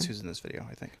 'Cause Okay. that's who's in this video,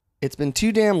 I think. It's been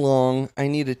too damn long. I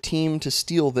need a team to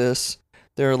steal this.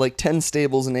 There are like 10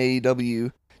 stables in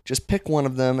AEW. Just pick one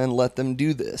of them and let them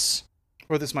do this.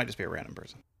 Or this might just be a random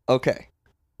person. Okay.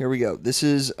 Here we go. This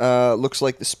is looks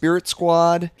like the Spirit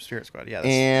Squad. Spirit Squad, yeah.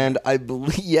 And I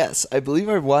believe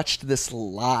I watched this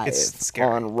live It's scary.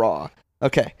 on Raw.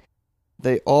 Okay.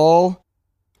 They all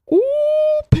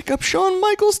pick up Shawn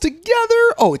Michaels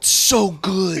together. Oh, it's so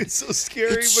good. It's so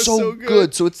scary, It's but so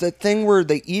good. So it's that thing where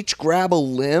they each grab a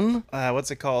limb. What's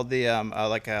it called? The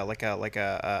like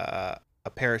a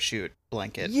parachute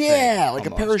blanket. Yeah, thing, like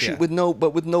almost. a parachute Yeah.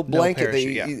 with no blanket.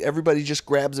 parachute, Everybody just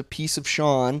grabs a piece of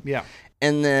Shawn Yeah.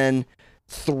 and then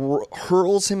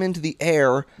hurls him into the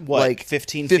air. What, like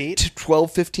 15 feet?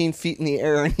 12, 15 feet in the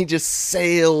air, and he just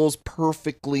sails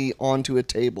perfectly onto a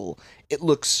table. It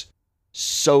looks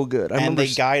so good. And they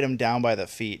guide him down by the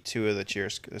feet, too, of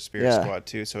the Spirit Yeah. Squad,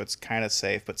 too, so it's kind of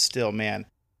safe. But still, man,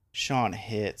 Shawn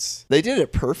hits. They did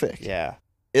it perfect. Yeah.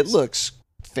 It looks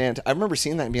fantastic. I remember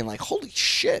seeing that and being like, "Holy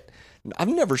shit! I've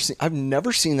never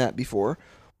seen that before.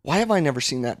 Why have I never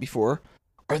seen that before?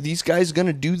 Are these guys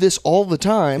gonna do this all the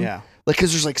time? Yeah. Like,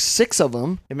 because there's like 6 of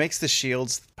them. It makes the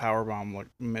Shield's powerbomb look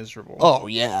miserable. Oh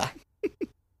yeah,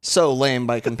 so lame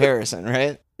by comparison,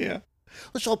 right? Yeah.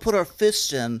 Let's all put our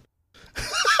fists in.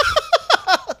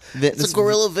 It's a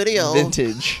gorilla video.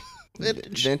 Vintage.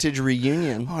 Vintage. Vintage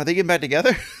reunion. Oh, are they getting back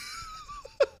together?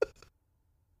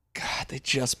 God, they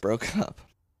just broke up.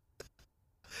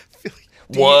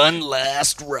 Dean- One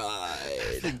last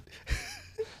ride.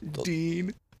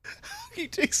 Dean. He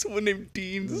takes someone named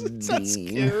Dean. It's not Dean.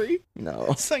 scary. No.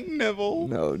 It's like Neville.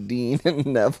 No, Dean and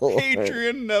Neville.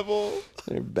 Adrian Neville.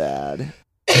 They're bad.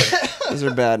 These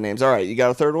are bad names. All right, you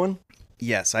got a third one?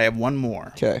 Yes, I have one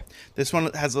more. Okay. This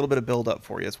one has a little bit of build up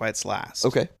for you. That's why it's last.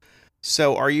 Okay.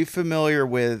 So, are you familiar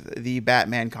with the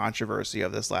Batman controversy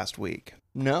of this last week?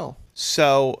 No.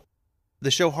 So,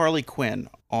 the show Harley Quinn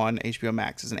on HBO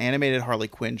Max is an animated Harley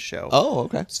Quinn show. Oh,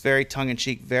 okay. It's very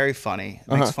tongue-in-cheek, very funny.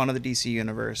 It makes fun of the DC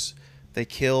universe. They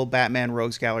kill Batman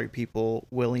Rogues Gallery people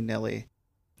willy-nilly.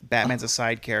 Batman's a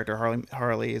side character.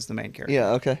 Harley is the main character.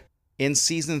 Yeah, okay. In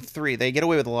season 3, they get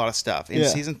away with a lot of stuff. In Yeah.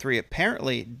 season 3,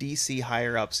 apparently DC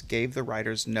higher-ups gave the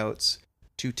writers notes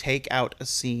to take out a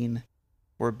scene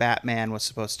where Batman was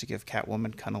supposed to give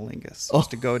Catwoman cunnilingus. Supposed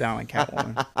to go down on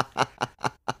Catwoman.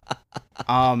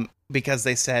 Because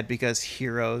they said because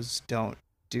heroes don't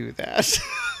do that.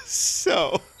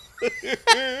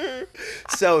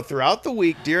 So throughout the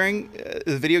week during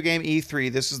the video game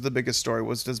E3, this is the biggest story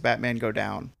was does Batman go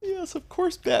down? Yes, of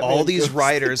course Batman. All these goes-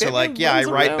 like, Batman yeah, I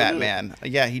runs write around Batman.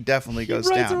 Yeah, he definitely He goes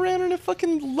rides down. around in a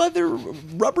fucking leather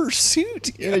rubber suit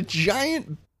in a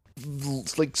giant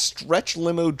like stretch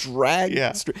limo drag.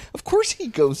 Yeah. Of course he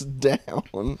goes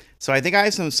down. So I think I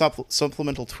have some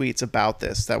supplemental tweets about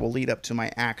this that will lead up to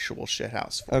my actual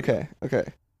shithouse. Okay.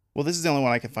 Well, this is the only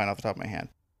one I can find off the top of my head.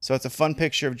 So it's a fun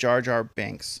picture of Jar Jar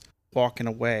Binks walking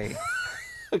away.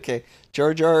 Okay.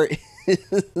 Jar Jar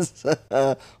is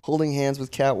holding hands with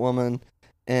Catwoman,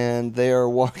 and they are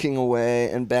walking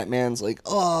away, and Batman's like,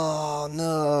 "Oh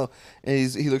no!" And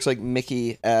he looks like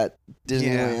Mickey at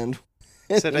Disneyland.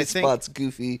 Said, He I think- spots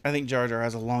Goofy. I think Jar Jar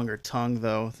has a longer tongue,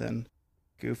 though, than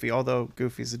Goofy, although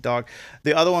Goofy's a dog.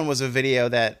 The other one was a video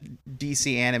that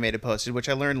DC Animated posted, which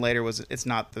I learned later was it's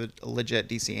not the legit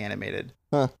DC Animated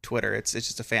Twitter. It's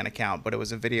just a fan account, but it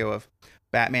was a video of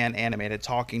Batman Animated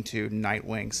talking to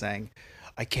Nightwing saying,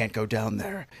 I can't go down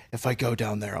there. If I go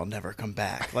down there, I'll never come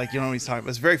back. Like, you know what he's talking about?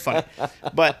 It's very funny.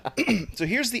 But so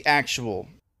here's the actual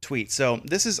tweet. So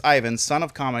this is Ivan, son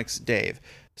of Comics Dave.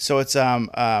 So it's Ivan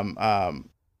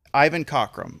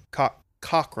Cockrum,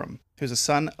 Cockrum, who's a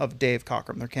son of Dave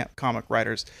Cockrum. They're comic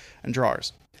writers and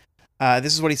drawers.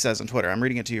 This is what he says on Twitter. I'm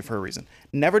reading it to you for a reason.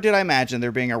 Never did I imagine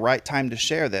there being a right time to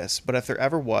share this, but if there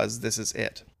ever was, this is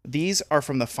it. These are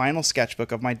from the final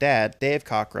sketchbook of my dad, Dave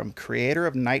Cockrum, creator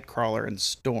of Nightcrawler and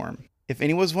Storm. If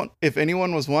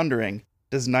anyone was wondering,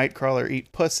 does Nightcrawler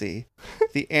eat pussy?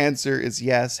 The answer is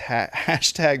yes.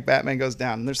 Hashtag Batman goes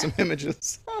down. And there's some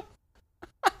images.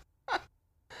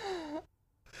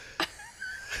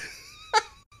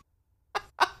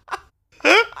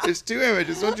 There's two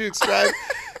images. Don't you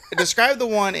describe the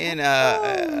one in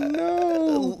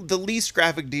the least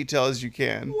graphic detail as you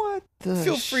can. What the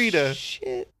Feel free to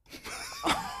shit?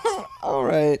 All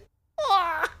right.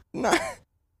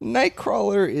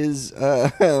 Nightcrawler is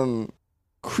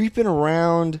creeping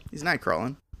around. He's night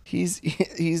crawling. He's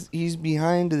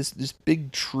behind this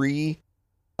big tree.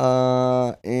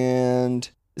 And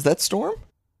is that Storm?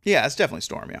 Yeah, it's definitely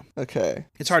Storm. Yeah. Okay.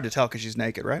 It's hard to tell because she's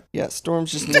naked, right? Yeah,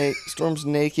 Storm's just Storm's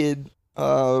naked.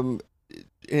 And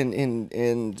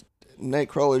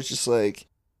Nightcrawler's just like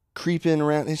creeping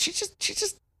around, and she's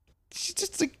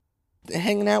just like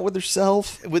hanging out with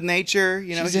herself, with nature.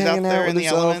 You know, she's out hanging there out in with the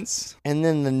herself. elements. And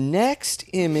then the next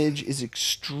image is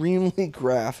extremely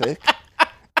graphic.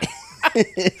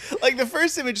 Like the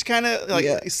first image is kind of like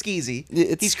skeezy.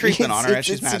 He's creeping on her as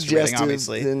she's masturbating, suggestive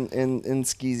obviously. And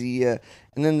skeezy, yeah.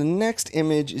 And then the next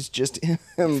image is just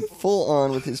him full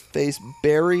on with his face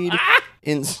buried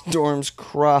in Storm's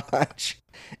crotch.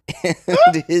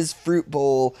 And his fruit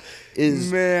bowl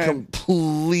is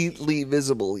completely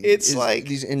visible. It's like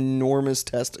these enormous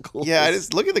testicles. Yeah,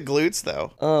 just look at the glutes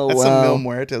though. Oh, that's wow. some Mil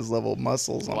Muertes level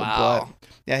muscles on the butt.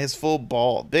 Yeah, his full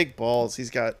big balls. He's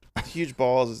got huge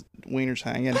balls. His wiener's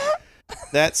hanging.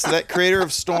 That creator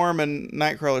of Storm and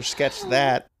Nightcrawler sketched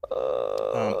that.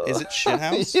 Is it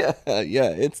Shithouse? Yeah,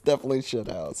 it's definitely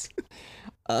Shithouse.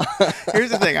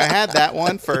 Here's the thing. I had that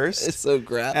one first. It's so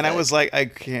graphic. And I was like, I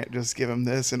can't just give him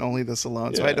this and only this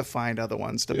alone. So I had to find other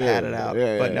ones to pad it out.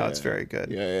 But no, it's very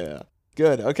good. Yeah.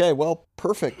 Good. Okay, well,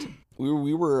 perfect.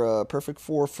 We were perfect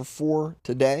 4 for 4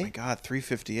 today. Oh my God,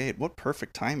 358. What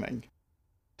perfect timing.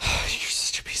 You're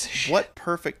such a piece of shit. What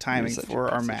perfect timing for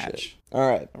our match. All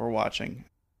right. We're watching.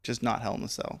 Just not Hell in a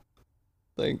Cell.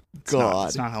 Thank God.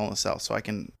 It's not Hell in a Cell, so I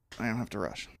don't have to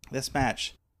rush. This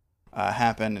match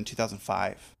happened in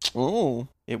 2005. Oh.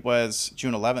 It was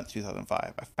June 11th,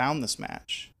 2005. I found this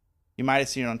match. You might have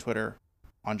seen it on Twitter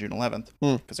on June 11th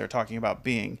because they're talking about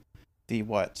being the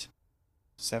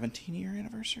 17-year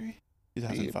anniversary?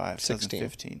 2005,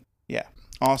 2015. Yeah.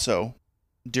 Also,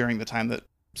 during the time that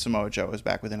Samoa Joe is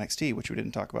back with NXT, which we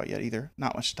didn't talk about yet either.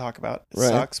 Not much to talk about. It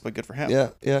sucks, but good for him.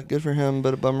 Yeah, good for him,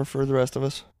 but a bummer for the rest of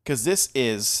us. Because this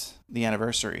is the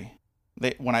anniversary.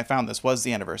 When I found this was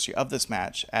the anniversary of this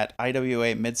match at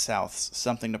IWA Mid-South's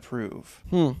Something to Prove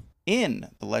in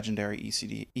the legendary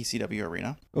ECW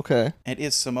arena. Okay. It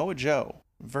is Samoa Joe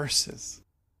versus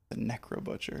the Necro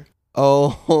Butcher.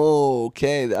 Oh,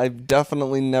 okay. I've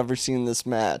definitely never seen this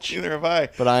match. Neither have I.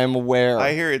 But I am aware.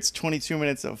 I hear it's 22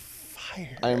 minutes of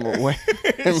fire. I'm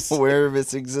aware of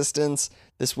its existence.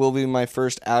 This will be my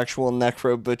first actual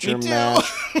Necro Butcher match.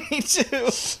 Me too.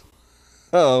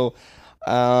 Oh.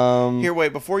 Here,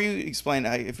 wait, before you explain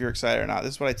if you're excited or not,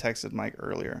 this is what I texted Mike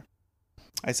earlier.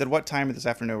 I said, what time this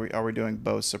afternoon are we doing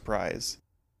Bo's Surprise?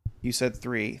 You said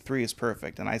 3. 3 is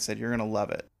perfect. And I said, you're going to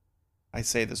love it. I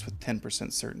say this with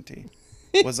 10% certainty.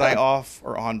 Was I off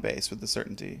or on base with the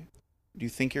certainty? Do you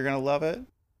think you're going to love it?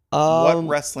 What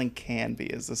wrestling can be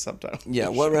is the subtitle. Yeah,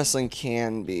 what wrestling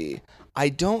can be. I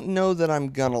don't know that I'm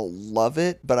going to love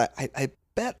it, but I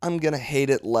bet I'm going to hate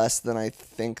it less than I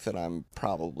think that I'm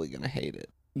probably going to hate it.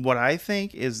 What I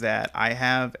think is that I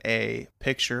have a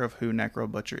picture of who Necro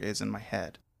Butcher is in my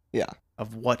head. Yeah.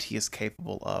 Of what he is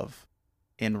capable of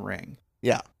in ring.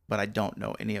 Yeah. But I don't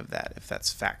know any of that, if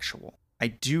that's factual. I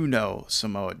do know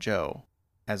Samoa Joe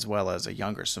as well as a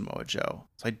younger Samoa Joe.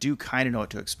 So I do kind of know what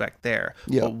to expect there.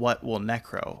 Yeah. But what will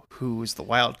Necro, who is the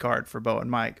wild card for Bo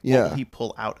and Mike, what will he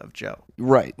pull out of Joe?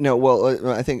 Right. No, well,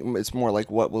 I think it's more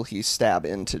like what will he stab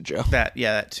into Joe?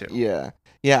 That too. Yeah.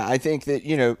 Yeah, I think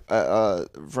that,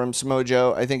 from Samoa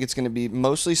Joe, I think it's going to be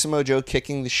mostly Samoa Joe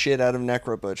kicking the shit out of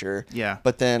Necro Butcher. Yeah.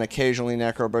 But then occasionally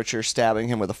Necro Butcher stabbing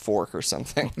him with a fork or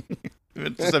something.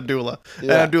 Just Abdullah.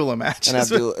 Yeah. An Abdullah match. An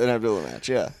Abdullah match.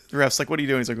 Yeah. The ref's like, what are you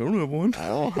doing? He's like, I don't have one. I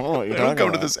don't know what you're I talking don't come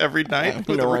about. to this every I night. have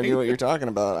with no a idea ring. what you're talking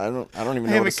about. I don't even I know.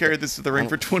 haven't what carried this to the ring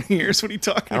for 20 years. What are you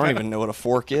talking I about? don't even know what a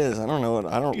fork is. I don't know what.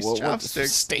 I don't. Use What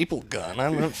chopsticks. staple gun?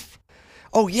 I don't know.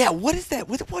 Oh yeah, what is that?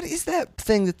 What is that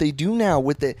thing that they do now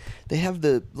with they have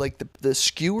the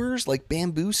skewers, like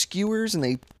bamboo skewers, and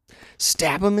they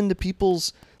stab them into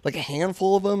people's, like a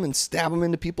handful of them, and stab them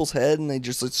into people's head, and they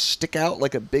just stick out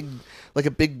like a big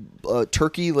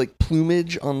turkey, like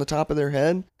plumage on the top of their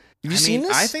head. Have you seen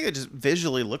this? I think it just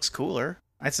visually looks cooler.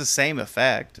 It's the same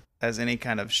effect as any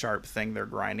kind of sharp thing they're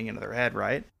grinding into their head,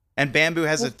 right? And bamboo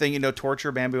has a thing,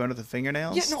 torture bamboo under the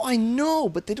fingernails. Yeah, no, I know,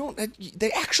 but they don't. They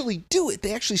actually do it.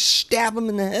 They actually stab them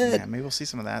in the head. Yeah, maybe we'll see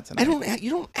some of that tonight. You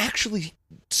don't actually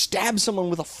stab someone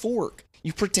with a fork.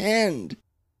 You pretend,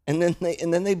 and then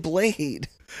they blade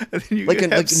And then you like get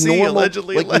like Hep C, normal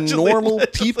allegedly.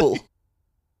 people.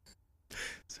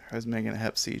 Sorry, I was making a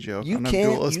Hep C joke You on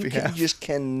can't. Abdullah's You behalf. just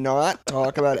cannot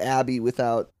talk about Abby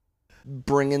without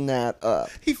bringing that up.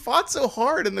 He fought so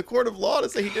hard in the court of law to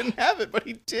say he didn't have it, but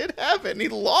he did have it, and he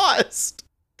lost.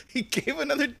 He gave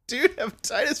another dude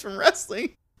hepatitis from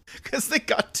wrestling because they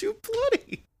got too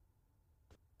bloody.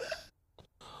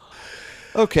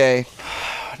 Okay.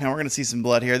 Now we're going to see some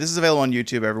blood here. This is available on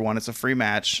YouTube, everyone. It's a free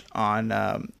match on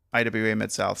IWA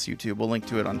Mid-South's YouTube. We'll link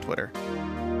to it on Twitter.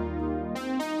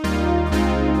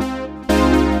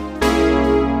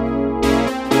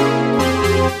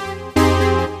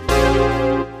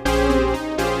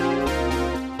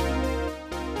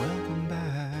 Welcome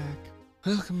back.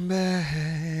 Welcome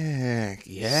back.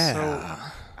 Yeah. So,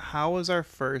 how was our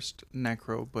first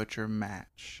Necro Butcher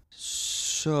match?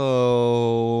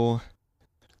 So,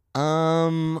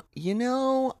 I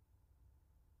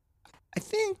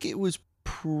think it was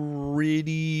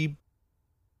pretty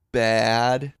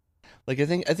bad. Like, I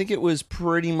think it was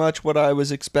pretty much what I was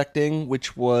expecting,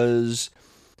 which was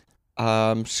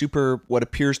what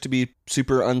appears to be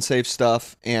super unsafe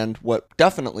stuff, and what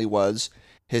definitely was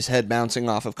his head bouncing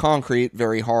off of concrete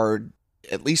very hard,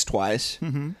 at least twice.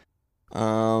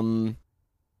 Mm-hmm.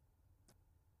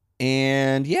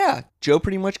 And yeah, Joe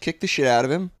pretty much kicked the shit out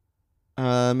of him.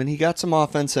 And he got some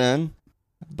offense in,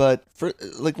 but for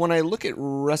like when I look at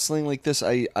wrestling like this,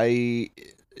 I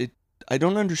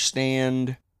don't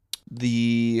understand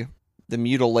the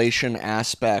mutilation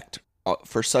aspect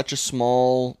for such a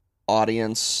small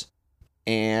audience,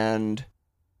 and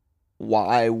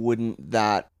why wouldn't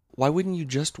you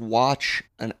just watch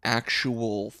an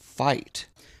actual fight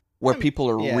where people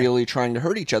are yeah. really trying to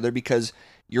hurt each other, because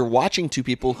you're watching two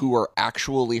people who are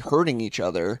actually hurting each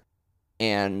other,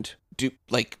 and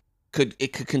could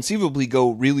conceivably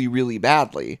go really, really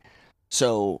badly.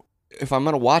 So if I'm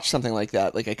gonna watch something like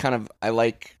that, like I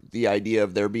like the idea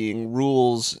of there being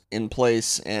rules in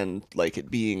place and like it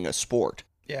being a sport.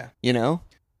 Yeah.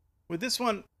 With this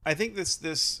one, I think this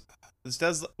does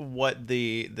what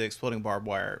the exploding barbed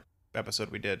wire episode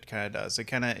we did kind of does. It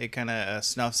kind of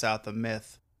snuffs out the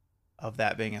myth of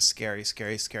that being a scary,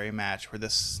 scary, scary match, where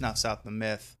this snuffs out the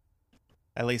myth,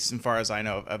 at least as far as I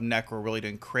know, of Necro really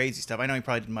doing crazy stuff. I know he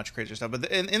probably did much crazier stuff,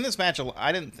 but in this match,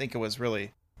 I didn't think it was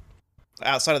really,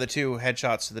 outside of the two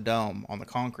headshots to the dome on the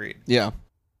concrete. Yeah.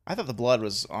 I thought the blood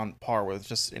was on par with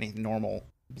just any normal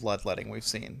bloodletting we've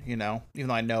seen, even though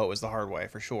I know it was the hard way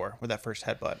for sure with that first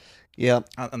headbutt. Yeah.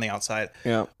 On the outside.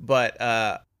 Yeah. But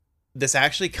this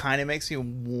actually kind of makes me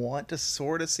want to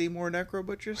sort of see more Necro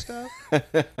Butcher stuff,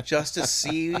 just to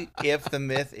see if the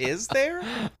myth is there,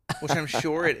 which I'm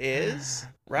sure it is,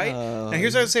 right? Now,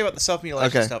 here's what I would say about the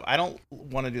self-mutilation stuff. I don't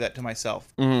want to do that to myself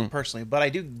personally, but I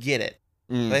do get it.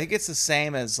 But I think it's the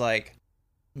same as like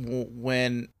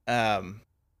when Atlas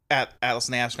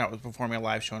and the Astronaut was performing a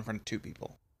live show in front of two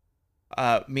people.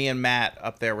 Me and Matt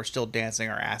up there were still dancing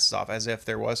our asses off as if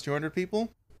there was 200 people.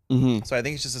 Mm-hmm. So I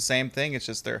think it's just the same thing. It's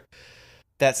just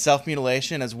that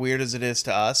self-mutilation, as weird as it is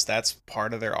to us, that's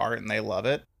part of their art, and they love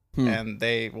it. And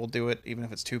they will do it even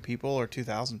if it's 2 people or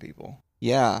 2,000 people.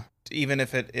 Yeah. Even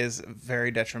if it is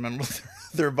very detrimental to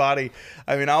their body.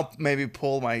 I mean, I'll maybe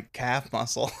pull my calf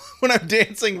muscle when I'm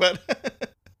dancing, but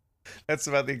that's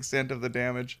about the extent of the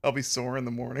damage. I'll be sore in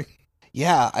the morning.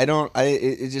 Yeah,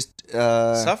 it just...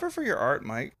 Suffer for your art,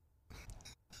 Mike.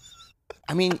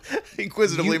 I mean...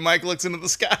 Inquisitively, Mike looks into the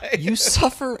sky. You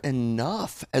suffer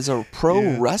enough as a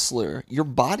pro wrestler. Your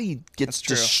body gets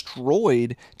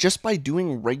destroyed just by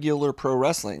doing regular pro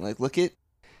wrestling. Like, look at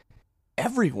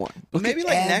everyone. Maybe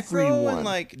like Necro and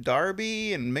like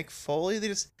Darby and Mick Foley,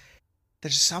 there's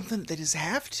something, they just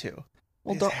have to.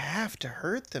 They just have to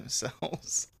hurt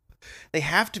themselves. They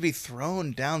have to be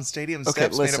thrown down stadium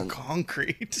steps made of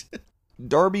concrete.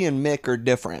 Darby and Mick are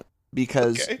different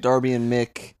because Okay. Darby and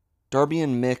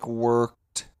Mick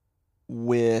worked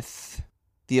with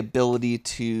the ability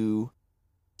to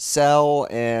sell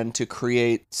and to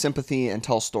create sympathy and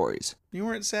tell stories. You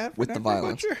weren't sad for With the Necro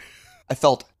violence. Butcher? I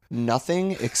felt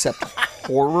nothing except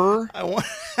horror. I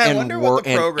And wonder what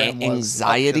the and program was. up to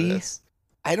anxiety. this.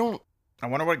 I don't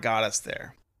what got us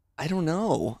there.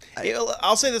 know.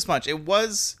 I'll say this much: it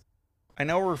was. I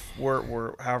know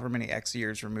we're however many X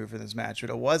years removed from this match, but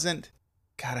it wasn't.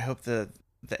 God, I hope the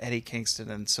Eddie Kingston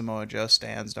and Samoa Joe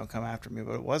stands don't come after me,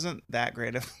 but it wasn't that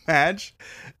great of a match.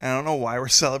 I don't know why we're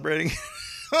celebrating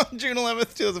on June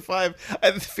 11th, 2005.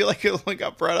 I feel like it only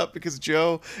got brought up because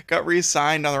Joe got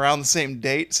re-signed on around the same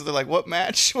date. So they're like, what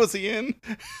match was he in?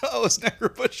 Oh, it was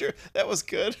Necro Butcher. That was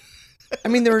good. I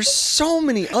mean, there are so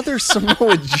many other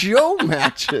Samoa Joe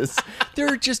matches. There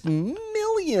are just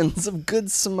millions of good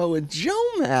Samoa Joe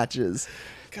matches.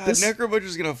 God, Necro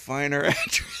Butcher's going to find her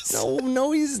address.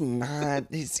 No, he's not.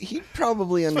 He probably He's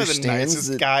probably the understands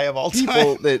nicest that guy of all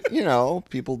people time. that,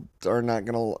 people are not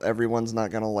going to, everyone's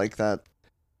not going to like that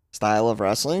style of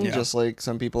wrestling. Yeah. Just like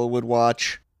some people would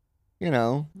watch,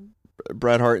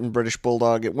 Bret Hart and British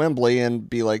Bulldog at Wembley and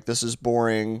be like, this is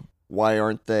boring. Why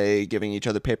aren't they giving each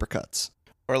other paper cuts?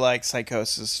 Or like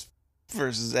Psychosis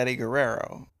versus Eddie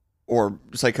Guerrero. Or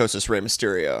Psychosis Rey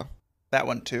Mysterio. That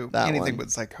one too. That Anything one.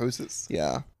 with Psychosis.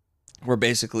 Yeah. Where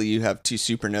basically you have two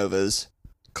supernovas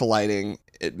colliding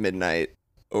at midnight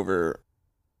over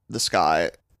the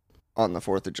sky on the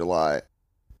 4th of July,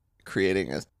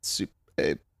 creating It's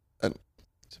a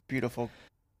beautiful.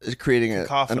 creating an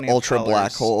Cacophony of ultra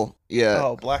black colors. hole. Yeah.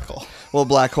 Oh, black hole. Well,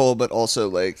 black hole, but also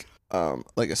like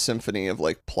a symphony of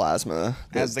like plasma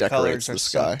that As the decorates colors are the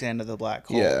sky. sucked into the black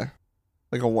hole. Yeah.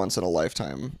 Like a once in a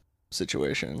lifetime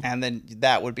situation. And then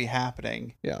that would be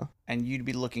happening, Yeah. and you'd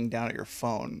be looking down at your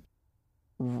phone.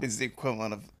 Is the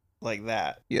equivalent of like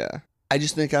that. Yeah. I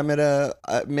just think I'm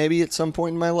at maybe at some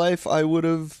point in my life I would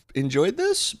have enjoyed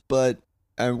this, but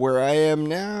where I am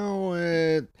now,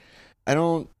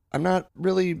 I'm not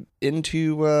really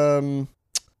into,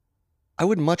 I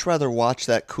would much rather watch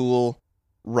that cool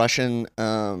Russian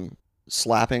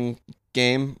slapping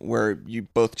game where you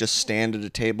both just stand at a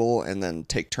table and then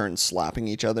take turns slapping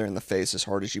each other in the face as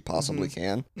hard as you possibly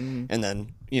can. Mhm. And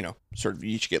then, sort of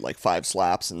you each get like 5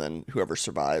 slaps and then whoever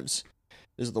survives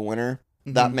is the winner.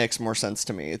 That Mhm. makes more sense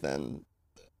to me than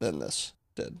this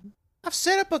did. I've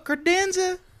set up a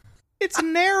credenza. It's a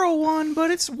narrow one,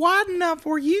 but it's wide enough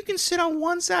where you can sit on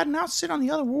one side and I'll sit on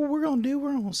the other. What we're gonna do?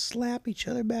 We're gonna slap each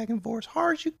other back and forth as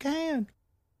hard as you can.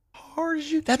 Hard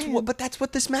as you can. But that's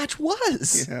what this match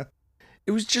was. Yeah.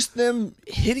 It was just them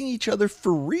hitting each other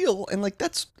for real, and like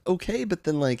that's okay. But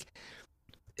then like,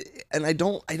 and I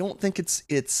don't think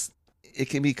it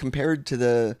can be compared to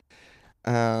the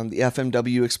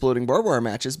FMW exploding barbed wire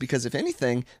matches, because if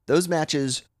anything, those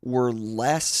matches were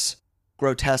less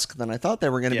grotesque than I thought they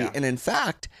were going to Yeah. be, and in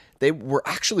fact, they were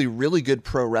actually really good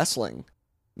pro wrestling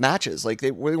matches. Like they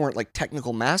weren't like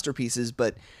technical masterpieces,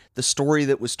 but the story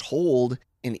that was told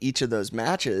in each of those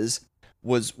matches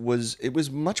was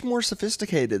much more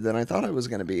sophisticated than I thought it was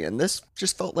going to be. And this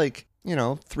just felt like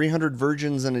 300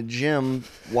 virgins in a gym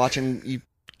watching you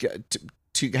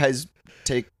two guys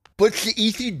take. But the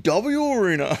ECW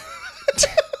arena.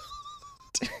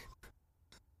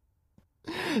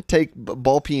 Take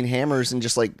ball peen hammers and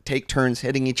just like take turns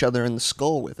hitting each other in the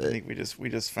skull with I it. think we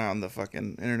just found the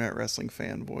fucking internet wrestling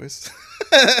fan voice.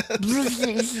 But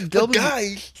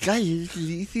guys, it's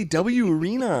the ECW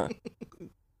arena.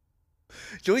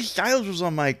 Joey Styles was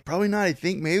on mic. Probably not. I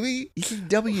think maybe.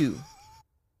 ECW.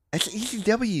 That's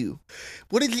ECW.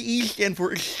 What does the E stand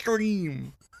for?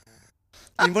 Extreme.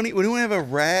 Anyone have a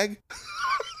rag?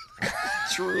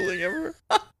 Drooling everywhere.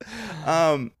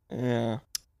 Yeah.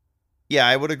 Yeah,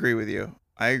 I would agree with you.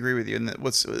 I agree with you. And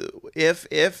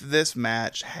if this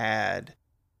match had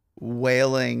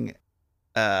wailing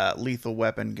Lethal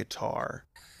Weapon guitar,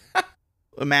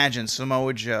 imagine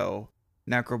Samoa Joe,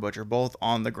 Necro Butcher, both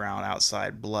on the ground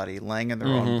outside, bloody, laying in their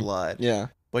own blood. Yeah.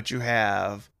 But you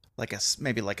have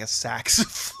maybe like a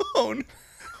saxophone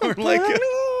or like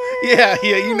yeah,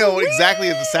 you know exactly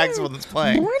the saxophone that's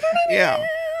playing. Yeah.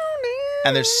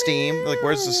 And there's steam. Like,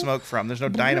 where's the smoke from? There's no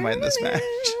dynamite in this match.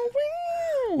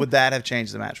 Would that have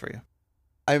changed the match for you?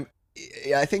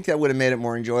 I think that would have made it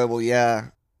more enjoyable. Yeah.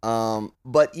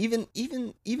 But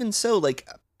even so, like,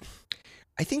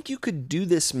 I think you could do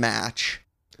this match,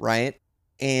 right?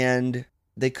 And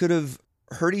they could have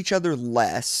hurt each other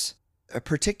less.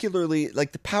 Particularly,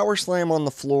 like, the power slam on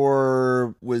the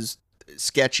floor was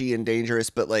sketchy and dangerous,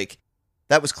 but like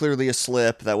that was clearly a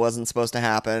slip. That wasn't supposed to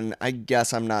happen. I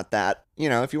guess I'm not that,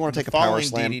 if you want to take a power falling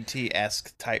slam.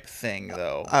 DDT-esque type thing,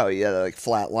 though. Oh yeah, like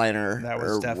flatliner That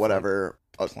was or definitely whatever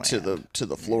to planned.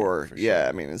 the floor. for Yeah, sure.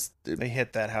 I mean They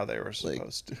hit that how they were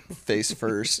supposed to. face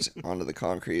first onto the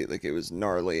concrete, like it was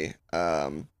gnarly.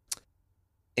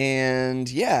 And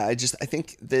yeah, I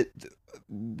think that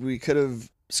we could have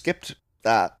skipped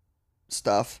that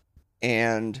stuff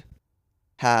and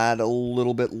had a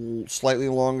little bit slightly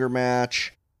longer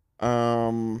match,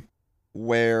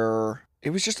 where it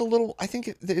was just a little. I think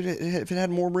if it had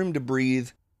more room to breathe,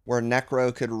 where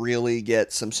Necro could really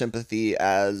get some sympathy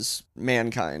as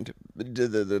Mankind,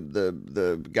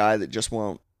 the guy that just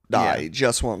won't die, Yeah.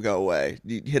 just won't go away.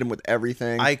 You hit him with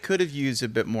everything. I could have used a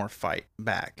bit more fighting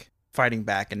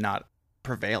back and not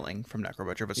prevailing from Necro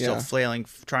Butcher, but still Yeah. flailing,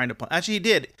 trying to punch. Actually,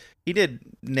 he did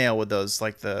nail with those,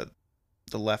 like the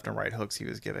left and right hooks he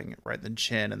was giving, right in the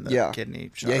chin and the Yeah.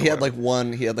 kidney shot. Yeah, or he had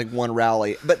whatever. like one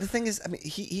rally. But the thing is, I mean,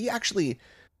 he actually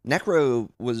Necro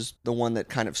was the one that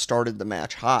kind of started the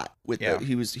match hot with Yeah.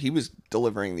 he was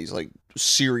delivering these like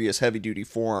serious heavy duty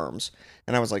forearms,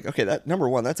 and I was like, okay, that number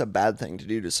one, that's a bad thing to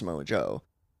do to Samoa Joe.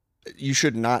 You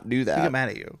should not do He got that. mad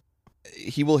at you.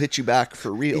 He will hit you back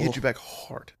for He real, hit you back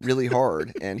hard. really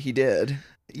hard, and he did.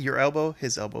 Your elbow,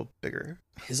 his elbow bigger.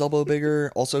 His elbow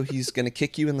bigger. Also, he's gonna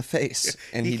kick you in the face,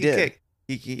 and he can did. kick.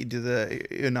 He did the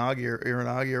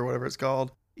Iranagi or whatever it's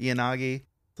called. Ianagi,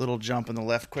 little jump in the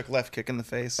left, quick left kick in the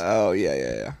face. Oh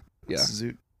yeah.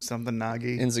 Zoot, something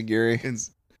Nagi. Enziguri.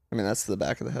 It's- I mean, that's the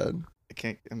back of the head.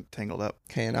 I'm tangled up.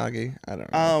 Kayanagi. I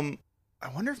don't know. I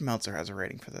wonder if Meltzer has a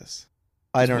rating for this.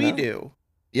 I don't know. We do.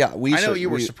 Yeah, we. I know you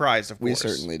were surprised, of We course.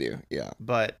 certainly do. Yeah.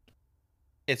 But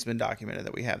it's been documented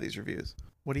that we have these reviews.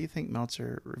 What do you think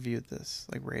Meltzer reviewed this,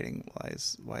 like rating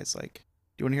wise? Like, do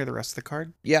you want to hear the rest of the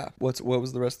card? Yeah. What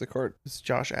was the rest of the card? It's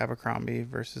Josh Abercrombie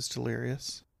versus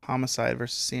Delirious, Homicide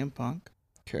versus CM Punk,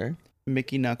 Okay.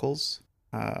 Mickey Knuckles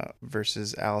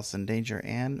versus Allison Danger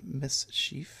and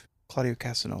Mischief, Claudio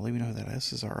Castagnoli, we know who that is,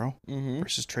 Cesaro, Mm-hmm.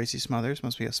 versus Tracy Smothers,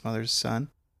 must be a Smothers' son.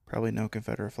 Probably no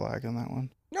Confederate flag on that one.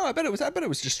 No, I bet it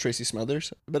was just Tracy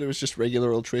Smothers. I bet it was just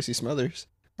regular old Tracy Smothers.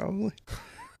 Probably.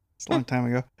 It's a long time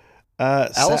ago.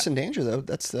 Alice in Danger though.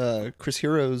 That's Chris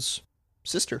Hero's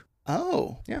sister.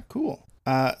 Oh, Yeah. cool.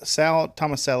 Sal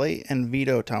Tomaselli and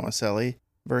Vito Tomaselli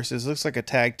versus, looks like a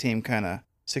tag team kind of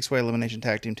 6-way elimination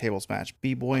tag team tables match.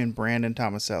 B-Boy and Brandon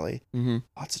Tomaselli. Mm-hmm.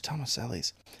 Lots of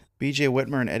Tomasellis. BJ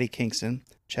Whitmer and Eddie Kingston.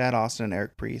 Chad Austin and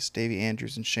Eric Priest. Davey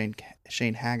Andrews and Shane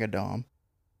Hagadom.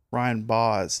 Ryan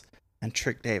Boz and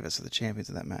Trick Davis are the champions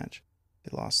of that match.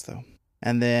 They lost, though.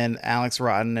 And then Alex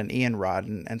Rodden and Ian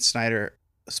Rodden and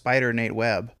Spider Nate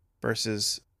Webb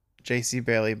versus J.C.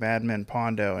 Bailey, Madman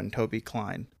Pondo, and Toby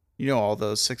Klein. You know all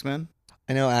those 6 men?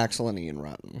 I know Axel and Ian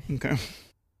Rotten Okay.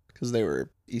 because they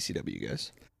were ECW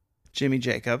guys. Jimmy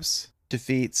Jacobs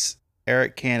defeats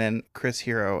Eric Cannon, Chris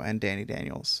Hero, and Danny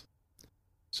Daniels.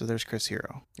 So there's Chris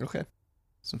Hero. Okay.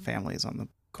 Some families on the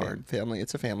card. Family.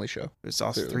 It's a family show. There's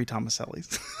also Clearly. 3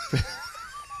 Tomasellis.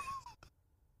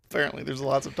 Apparently, there's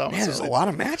lots of Tomasellis. Man, there's a lot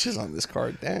of matches on this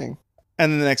card. Dang.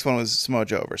 And then the next one was Samoa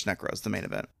Joe versus Necros, the main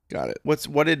event. Got it.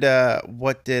 What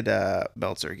did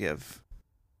Meltzer give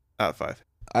out of 5?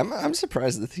 I'm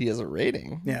surprised that he has a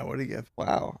rating. Yeah, what did he give?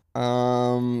 Wow.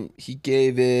 He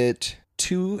gave it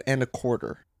 2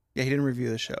 1/4. Yeah, he didn't review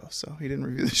the show, so he didn't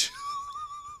review the show.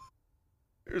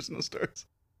 There's no stars.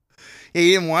 Yeah,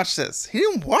 he didn't watch this. He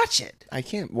didn't watch it. I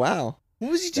can't. Wow.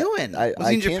 What was he doing? I Was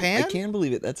he in can't, Japan? I can't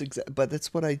believe it. That's but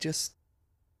that's what I just.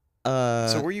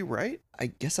 So were you right? I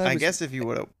guess I guess if you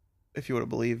would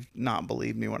have not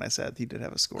believed me when I said he did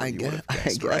have a score, you would have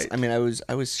guessed right. I mean, I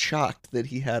was shocked that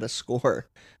he had a score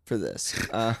for this.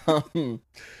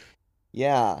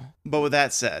 Yeah. But with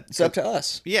that said, It's up to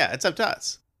us. yeah, it's up to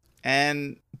us.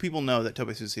 And people know that Tobe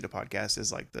Suicida podcast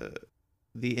is like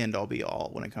the end all be all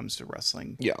when it comes to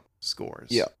wrestling Yeah. scores.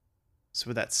 Yeah. So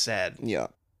with that said, Yeah.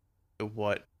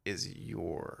 what is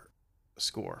your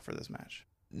score for this match?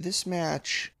 This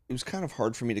match, it was kind of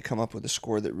hard for me to come up with a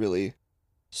score that really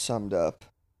summed up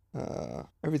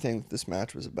everything that this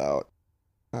match was about.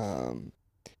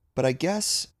 But I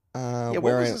guess What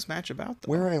was this match about,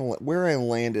 though? where I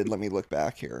landed, let me look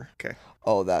back here. Okay.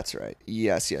 Oh, that's right.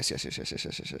 Yes.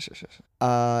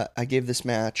 I gave this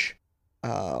match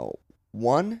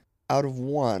 1 out of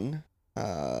 1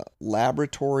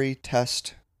 laboratory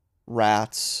test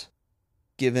rats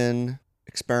given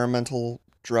experimental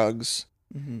drugs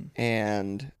Mm-hmm.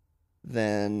 and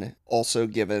then also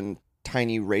given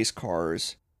tiny race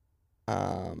cars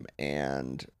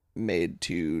and made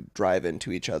to drive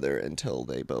into each other until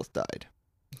they both died.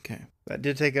 Okay. That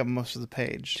did take up most of the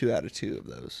page. 2 out of 2 of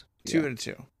those. 2 Yeah. out of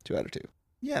 2. 2 out of 2.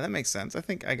 Yeah, that makes sense. I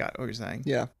think I got what you're saying.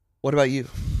 Yeah. What about you?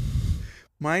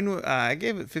 Mine, I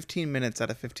gave it 15 minutes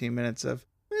out of 15 minutes of,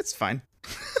 it's fine.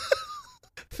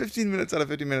 15 minutes out of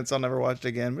 15 minutes, I'll never watch it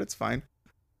again, but it's fine.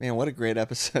 Man, what a great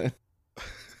episode.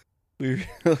 Do you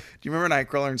remember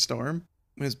Nightcrawler and Storm?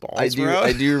 When his balls I were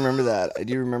out? do remember that. I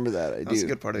do remember that. That was a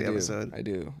good part of the episode. I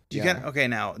do. Do you get, okay,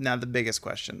 now the biggest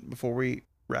question before we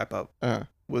wrap up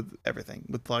with everything,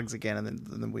 with plugs again, and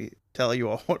then we tell you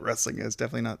all what wrestling is.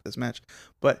 Definitely not this match,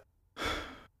 but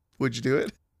would you do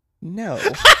it? No.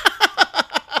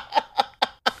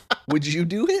 Would you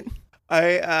do it?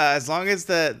 I as long as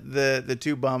the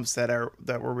 2 bumps that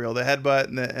were real, the headbutt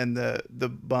and the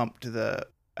bump to the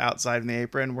outside in the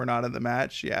apron were not in the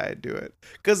match, yeah, I'd do it.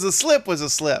 Because the slip was a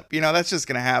slip. That's just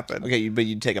gonna happen. Okay, but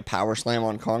you'd take a power slam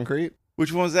on concrete?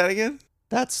 Which one was that again?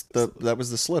 That was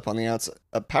the slip on the outside.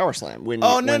 A power slam. When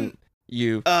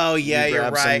you Oh yeah, you you're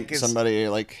grab right. 'Cause somebody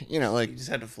like you just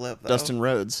had to flip. Though. Dustin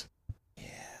Rhodes. Yeah.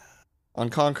 On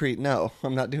concrete, no,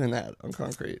 I'm not doing that on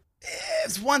concrete.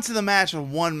 It's once in the match,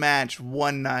 one match,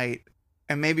 one night,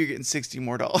 and maybe you're getting $60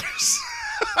 more.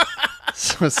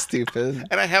 So stupid.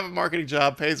 And I have a marketing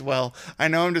job, pays well. I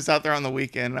know I'm just out there on the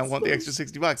weekend, and I want the extra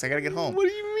 $60. I gotta get home. What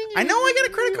do you mean? I know I got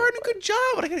a credit card and a good job,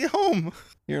 but I gotta get home.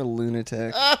 You're a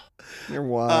lunatic. You're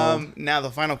wild. Now the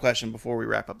final question before we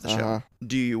wrap up the show: Uh-huh.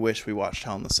 Do you wish we watched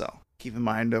Hell in the Cell? Keep in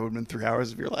mind, it would have been 3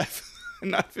 hours of your life, and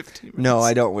not 15 minutes. No,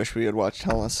 I don't wish we had watched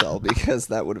Hell in a Cell because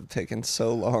that would have taken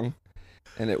so long,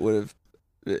 and it would have,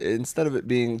 instead of it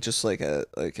being just like a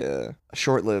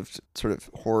short-lived sort of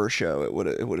horror show, it would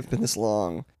have been this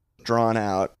long, drawn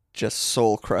out, just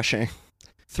soul crushing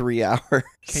 3 hours.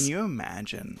 Can you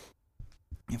imagine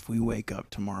if we wake up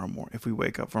tomorrow morning? If we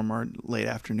wake up from our late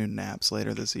afternoon naps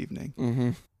later this evening, Mm-hmm.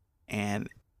 and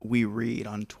we read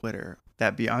on Twitter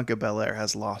that Bianca Belair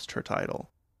has lost her title?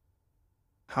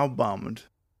 How bummed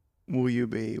will you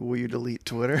be? Will you delete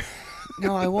Twitter?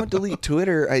 No, I won't delete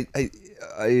Twitter. I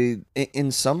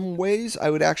in some ways, I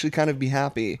would actually kind of be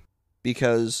happy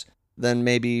because then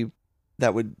maybe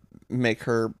that would make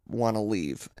her want to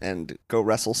leave and go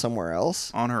wrestle somewhere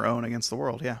else. On her own against the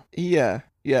world, yeah. Yeah.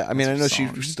 I mean, I know That's she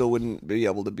her song. still wouldn't be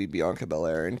able to be Bianca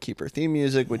Belair and keep her theme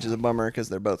music, which is a bummer because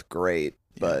they're both great.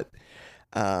 Yeah. But,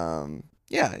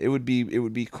 yeah, it would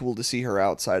be cool to see her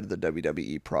outside of the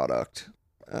WWE product.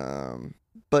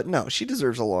 But no, she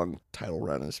deserves a long title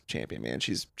run as champion, man.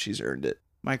 She's earned it.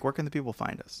 Mike, where can the people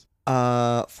find us?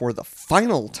 For the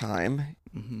final time,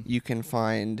 Mm-hmm. you can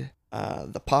find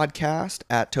the podcast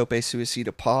at Tope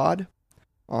Suicida Pod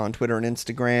on Twitter and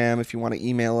Instagram. If you want to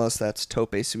email us, that's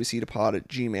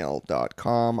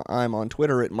topesuicidapod@gmail.com. I'm on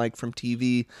Twitter at Mike from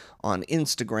TV, on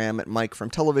Instagram at Mike from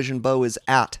Television. Bo is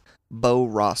at Bo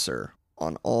Rosser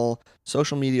on all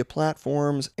social media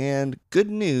platforms. And good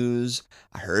news,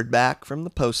 I heard back from the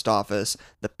post office.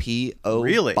 The P.O.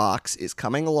 Really? box is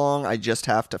coming along. I just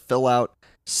have to fill out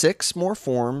 6 more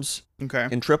forms Okay.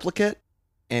 in triplicate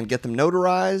and get them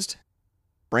notarized,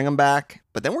 bring them back,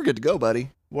 but then we're good to go,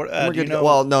 buddy. What We're do good you to know? go.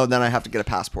 Well, no, then I have to get a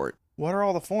passport. What are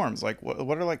all the forms? Like,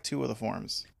 what are like 2 of the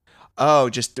forms? Oh,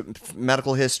 just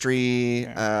medical history,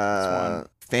 Okay, that's one.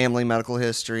 family medical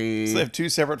history. So they have 2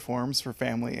 separate forms for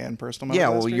family and personal Yeah,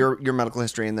 medical well, history? your medical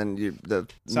history, and then the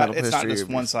It's not, medical it's not history. just of-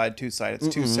 one side, 2 side. It's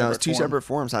 2 Mm-mm, separate no, it's 2 forms. separate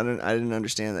forms. I didn't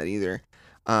understand that either.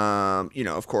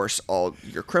 Of course, all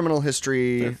your criminal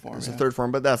history Third form, is yeah. the 3rd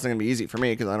form, but that's not gonna be easy for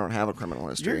me because I don't have a criminal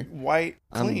You're history. white,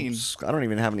 clean. I don't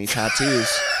even have any tattoos.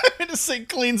 I just say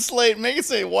clean slate. Make it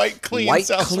say white, clean. White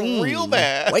Sounds clean, real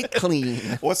bad. White clean.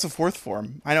 What's the 4th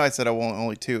form? I know I said I want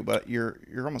only 2, but you're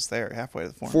almost there, halfway to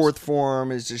the forms. 4th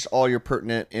form is just all your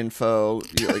pertinent info,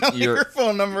 your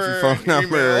phone number, your phone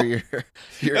number, email.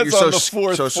 your That's on the 4th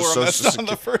form. That's on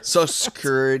the first. Social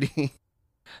Security.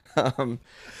 A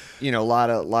lot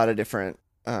of different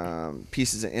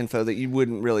pieces of info that you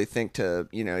wouldn't really think to,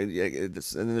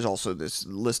 and there's also this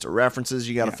list of references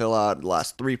you got to Yeah. fill out. The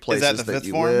last 3 Is places that the 5th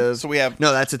you form? live. So we have.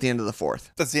 No, that's at the end of the 4th.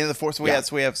 That's the end of the 4th. So Yeah.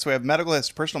 we have medical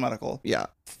history, personal medical, Yeah.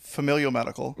 familial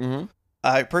medical,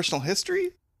 Mm-hmm. personal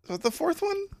history. Was the 4th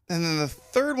one, and then the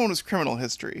 3rd one was criminal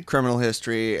history. Criminal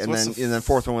history, So and what's then the and then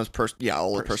 4th one was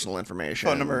all the Person- personal information,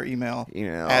 Phone number, email,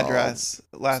 all address,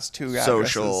 last 2 addresses.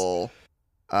 social.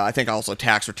 I think also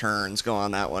tax returns go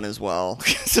on that one as well.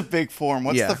 It's a big form.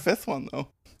 What's Yeah. the 5th one though?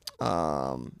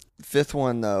 5th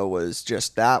one though was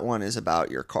just that one is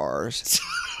about your cars.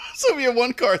 So if you have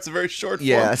 1 car, it's a very short form.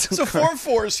 Yeah, it's So a car. form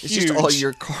 4 is It's huge. just all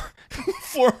your car.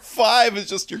 Form 5 is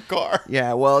just your car.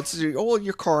 Yeah, well, it's all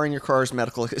your car and your car's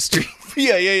medical history.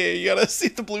 Yeah. You gotta see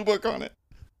the blue book on it.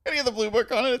 Gotta get the blue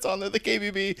book on it. It's on there. The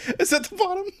KBB is at the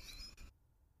bottom.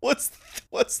 What's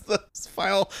the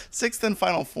sixth and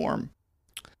final form?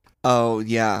 Oh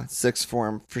yeah, sixth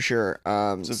form for sure.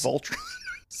 Is it Voltron?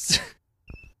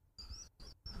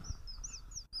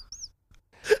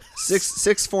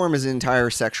 Sixth form is entire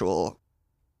sexual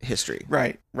history.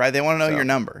 Right. They want to know So, your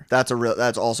number. That's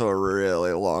also a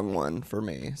really long one for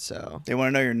me. So They want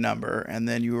to know your number, and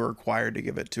then you are required to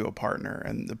give it to a partner,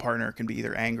 and the partner can be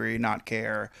either angry, not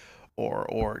care,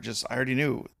 or just, I already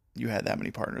knew you had that many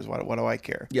partners. What do I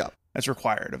care? yeah, That's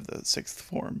required of the sixth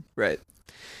form. right.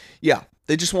 Yeah,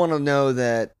 they just want to know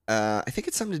that. I think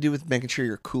it's something to do with making sure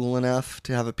you're cool enough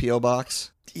to have a PO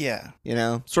box. Yeah. You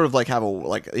know, sort of like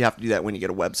you have to do that when you get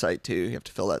a website too. You have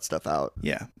to fill that stuff out.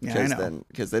 Yeah, I know.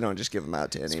 Because they don't just give them out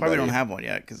to That's anybody. why we don't have one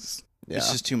yet, because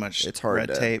it's just too much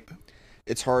red tape.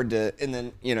 It's hard to, and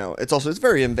then, it's a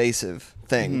very invasive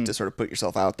thing to sort of put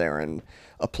yourself out there and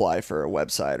apply for a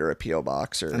website or a PO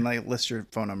box And like list your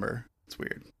phone number. It's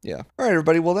weird. Yeah. All right,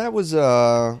 everybody. Well, that was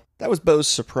Bo's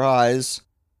surprise.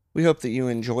 We hope that you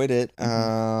enjoyed it.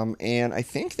 And I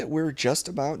think that we're just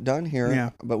about done here.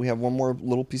 Yeah. But we have one more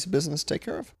little piece of business to take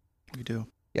care of. We do.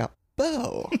 Yeah.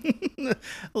 Bo, A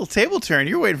little table turn.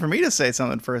 You're waiting for me to say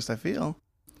something first, I feel.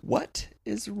 what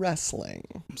is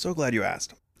wrestling? I'm so glad you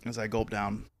asked, as I gulp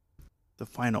down the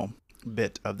final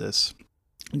bit of this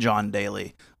John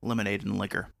Daly lemonade and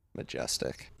liquor.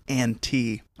 Majestic. And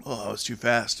tea. Oh, it was too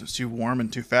fast. It was too warm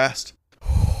and too fast.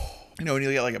 You know when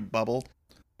you get like a bubble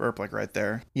burp like right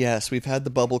there? Yes, we've had the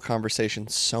bubble conversation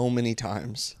so many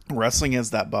times. Wrestling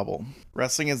is that bubble.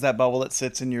 Wrestling is that bubble that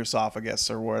sits in your esophagus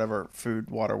or whatever food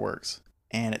water works.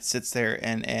 And it sits there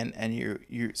and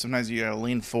you sometimes you gotta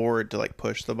lean forward to like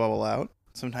push the bubble out.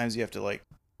 Sometimes you have to like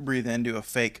breathe in, do a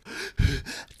fake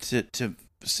to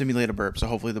simulate a burp. So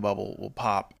hopefully the bubble will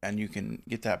pop and you can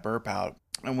get that burp out.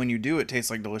 And when you do, it tastes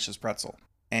like delicious pretzel.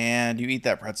 And you eat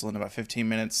that pretzel in about 15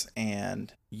 minutes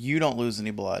and you don't lose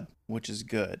any blood, which is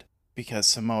good because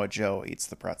Samoa Joe eats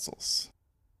the pretzels.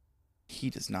 He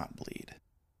does not bleed.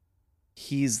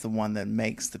 He's the one that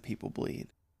makes the people bleed.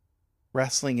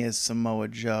 Wrestling is Samoa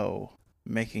Joe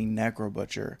making Necro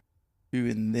Butcher, who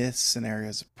in this scenario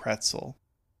is a pretzel,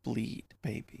 bleed,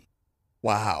 baby.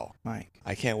 Wow. Mike.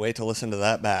 I can't wait to listen to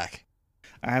that back.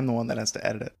 I'm the one that has to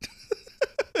edit it.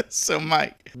 So,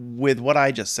 Mike, with what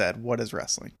I just said, what is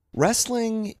wrestling?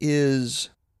 Wrestling is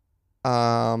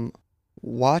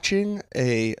watching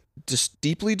a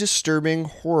deeply disturbing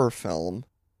horror film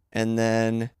and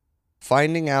then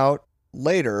finding out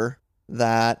later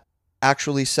that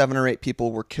actually 7 or 8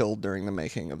 people were killed during the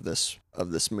making of this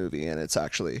movie, and it's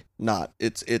actually not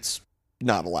it's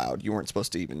not allowed. You weren't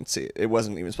supposed to even see it. It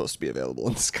wasn't even supposed to be available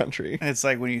in this country. It's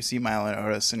like when you see Milo and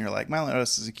Otis and you're like, Milo and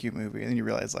Otis is a cute movie, and then you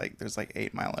realize like there's like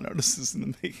 8 Milo and Otises in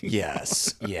the making.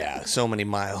 Yes, yeah. So many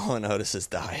Milo and Otises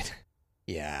died.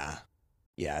 Yeah.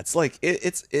 It's like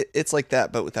it's like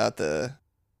that, but without the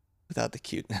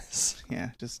cuteness.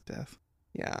 Yeah, just death.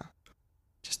 Yeah,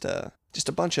 just a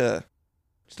bunch of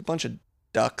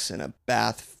ducks in a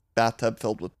bathtub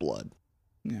filled with blood.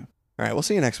 Yeah. All right, we'll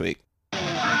see you next week.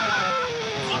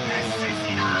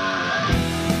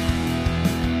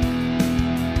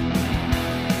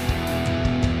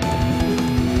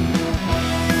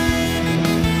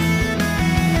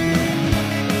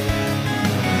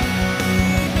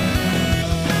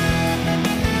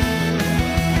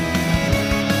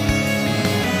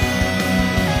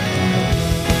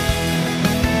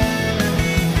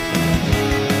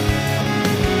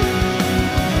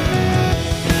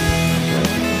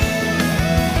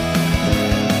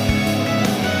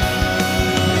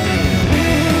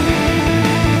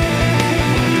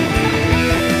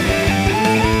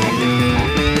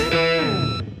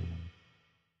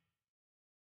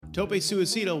 Tope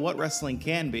Suicido, What Wrestling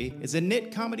Can Be, is a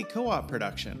knit comedy co-op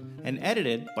production and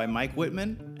edited by Mike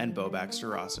Whitman and Bo Baxter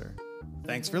Rosser.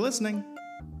 Thanks for listening.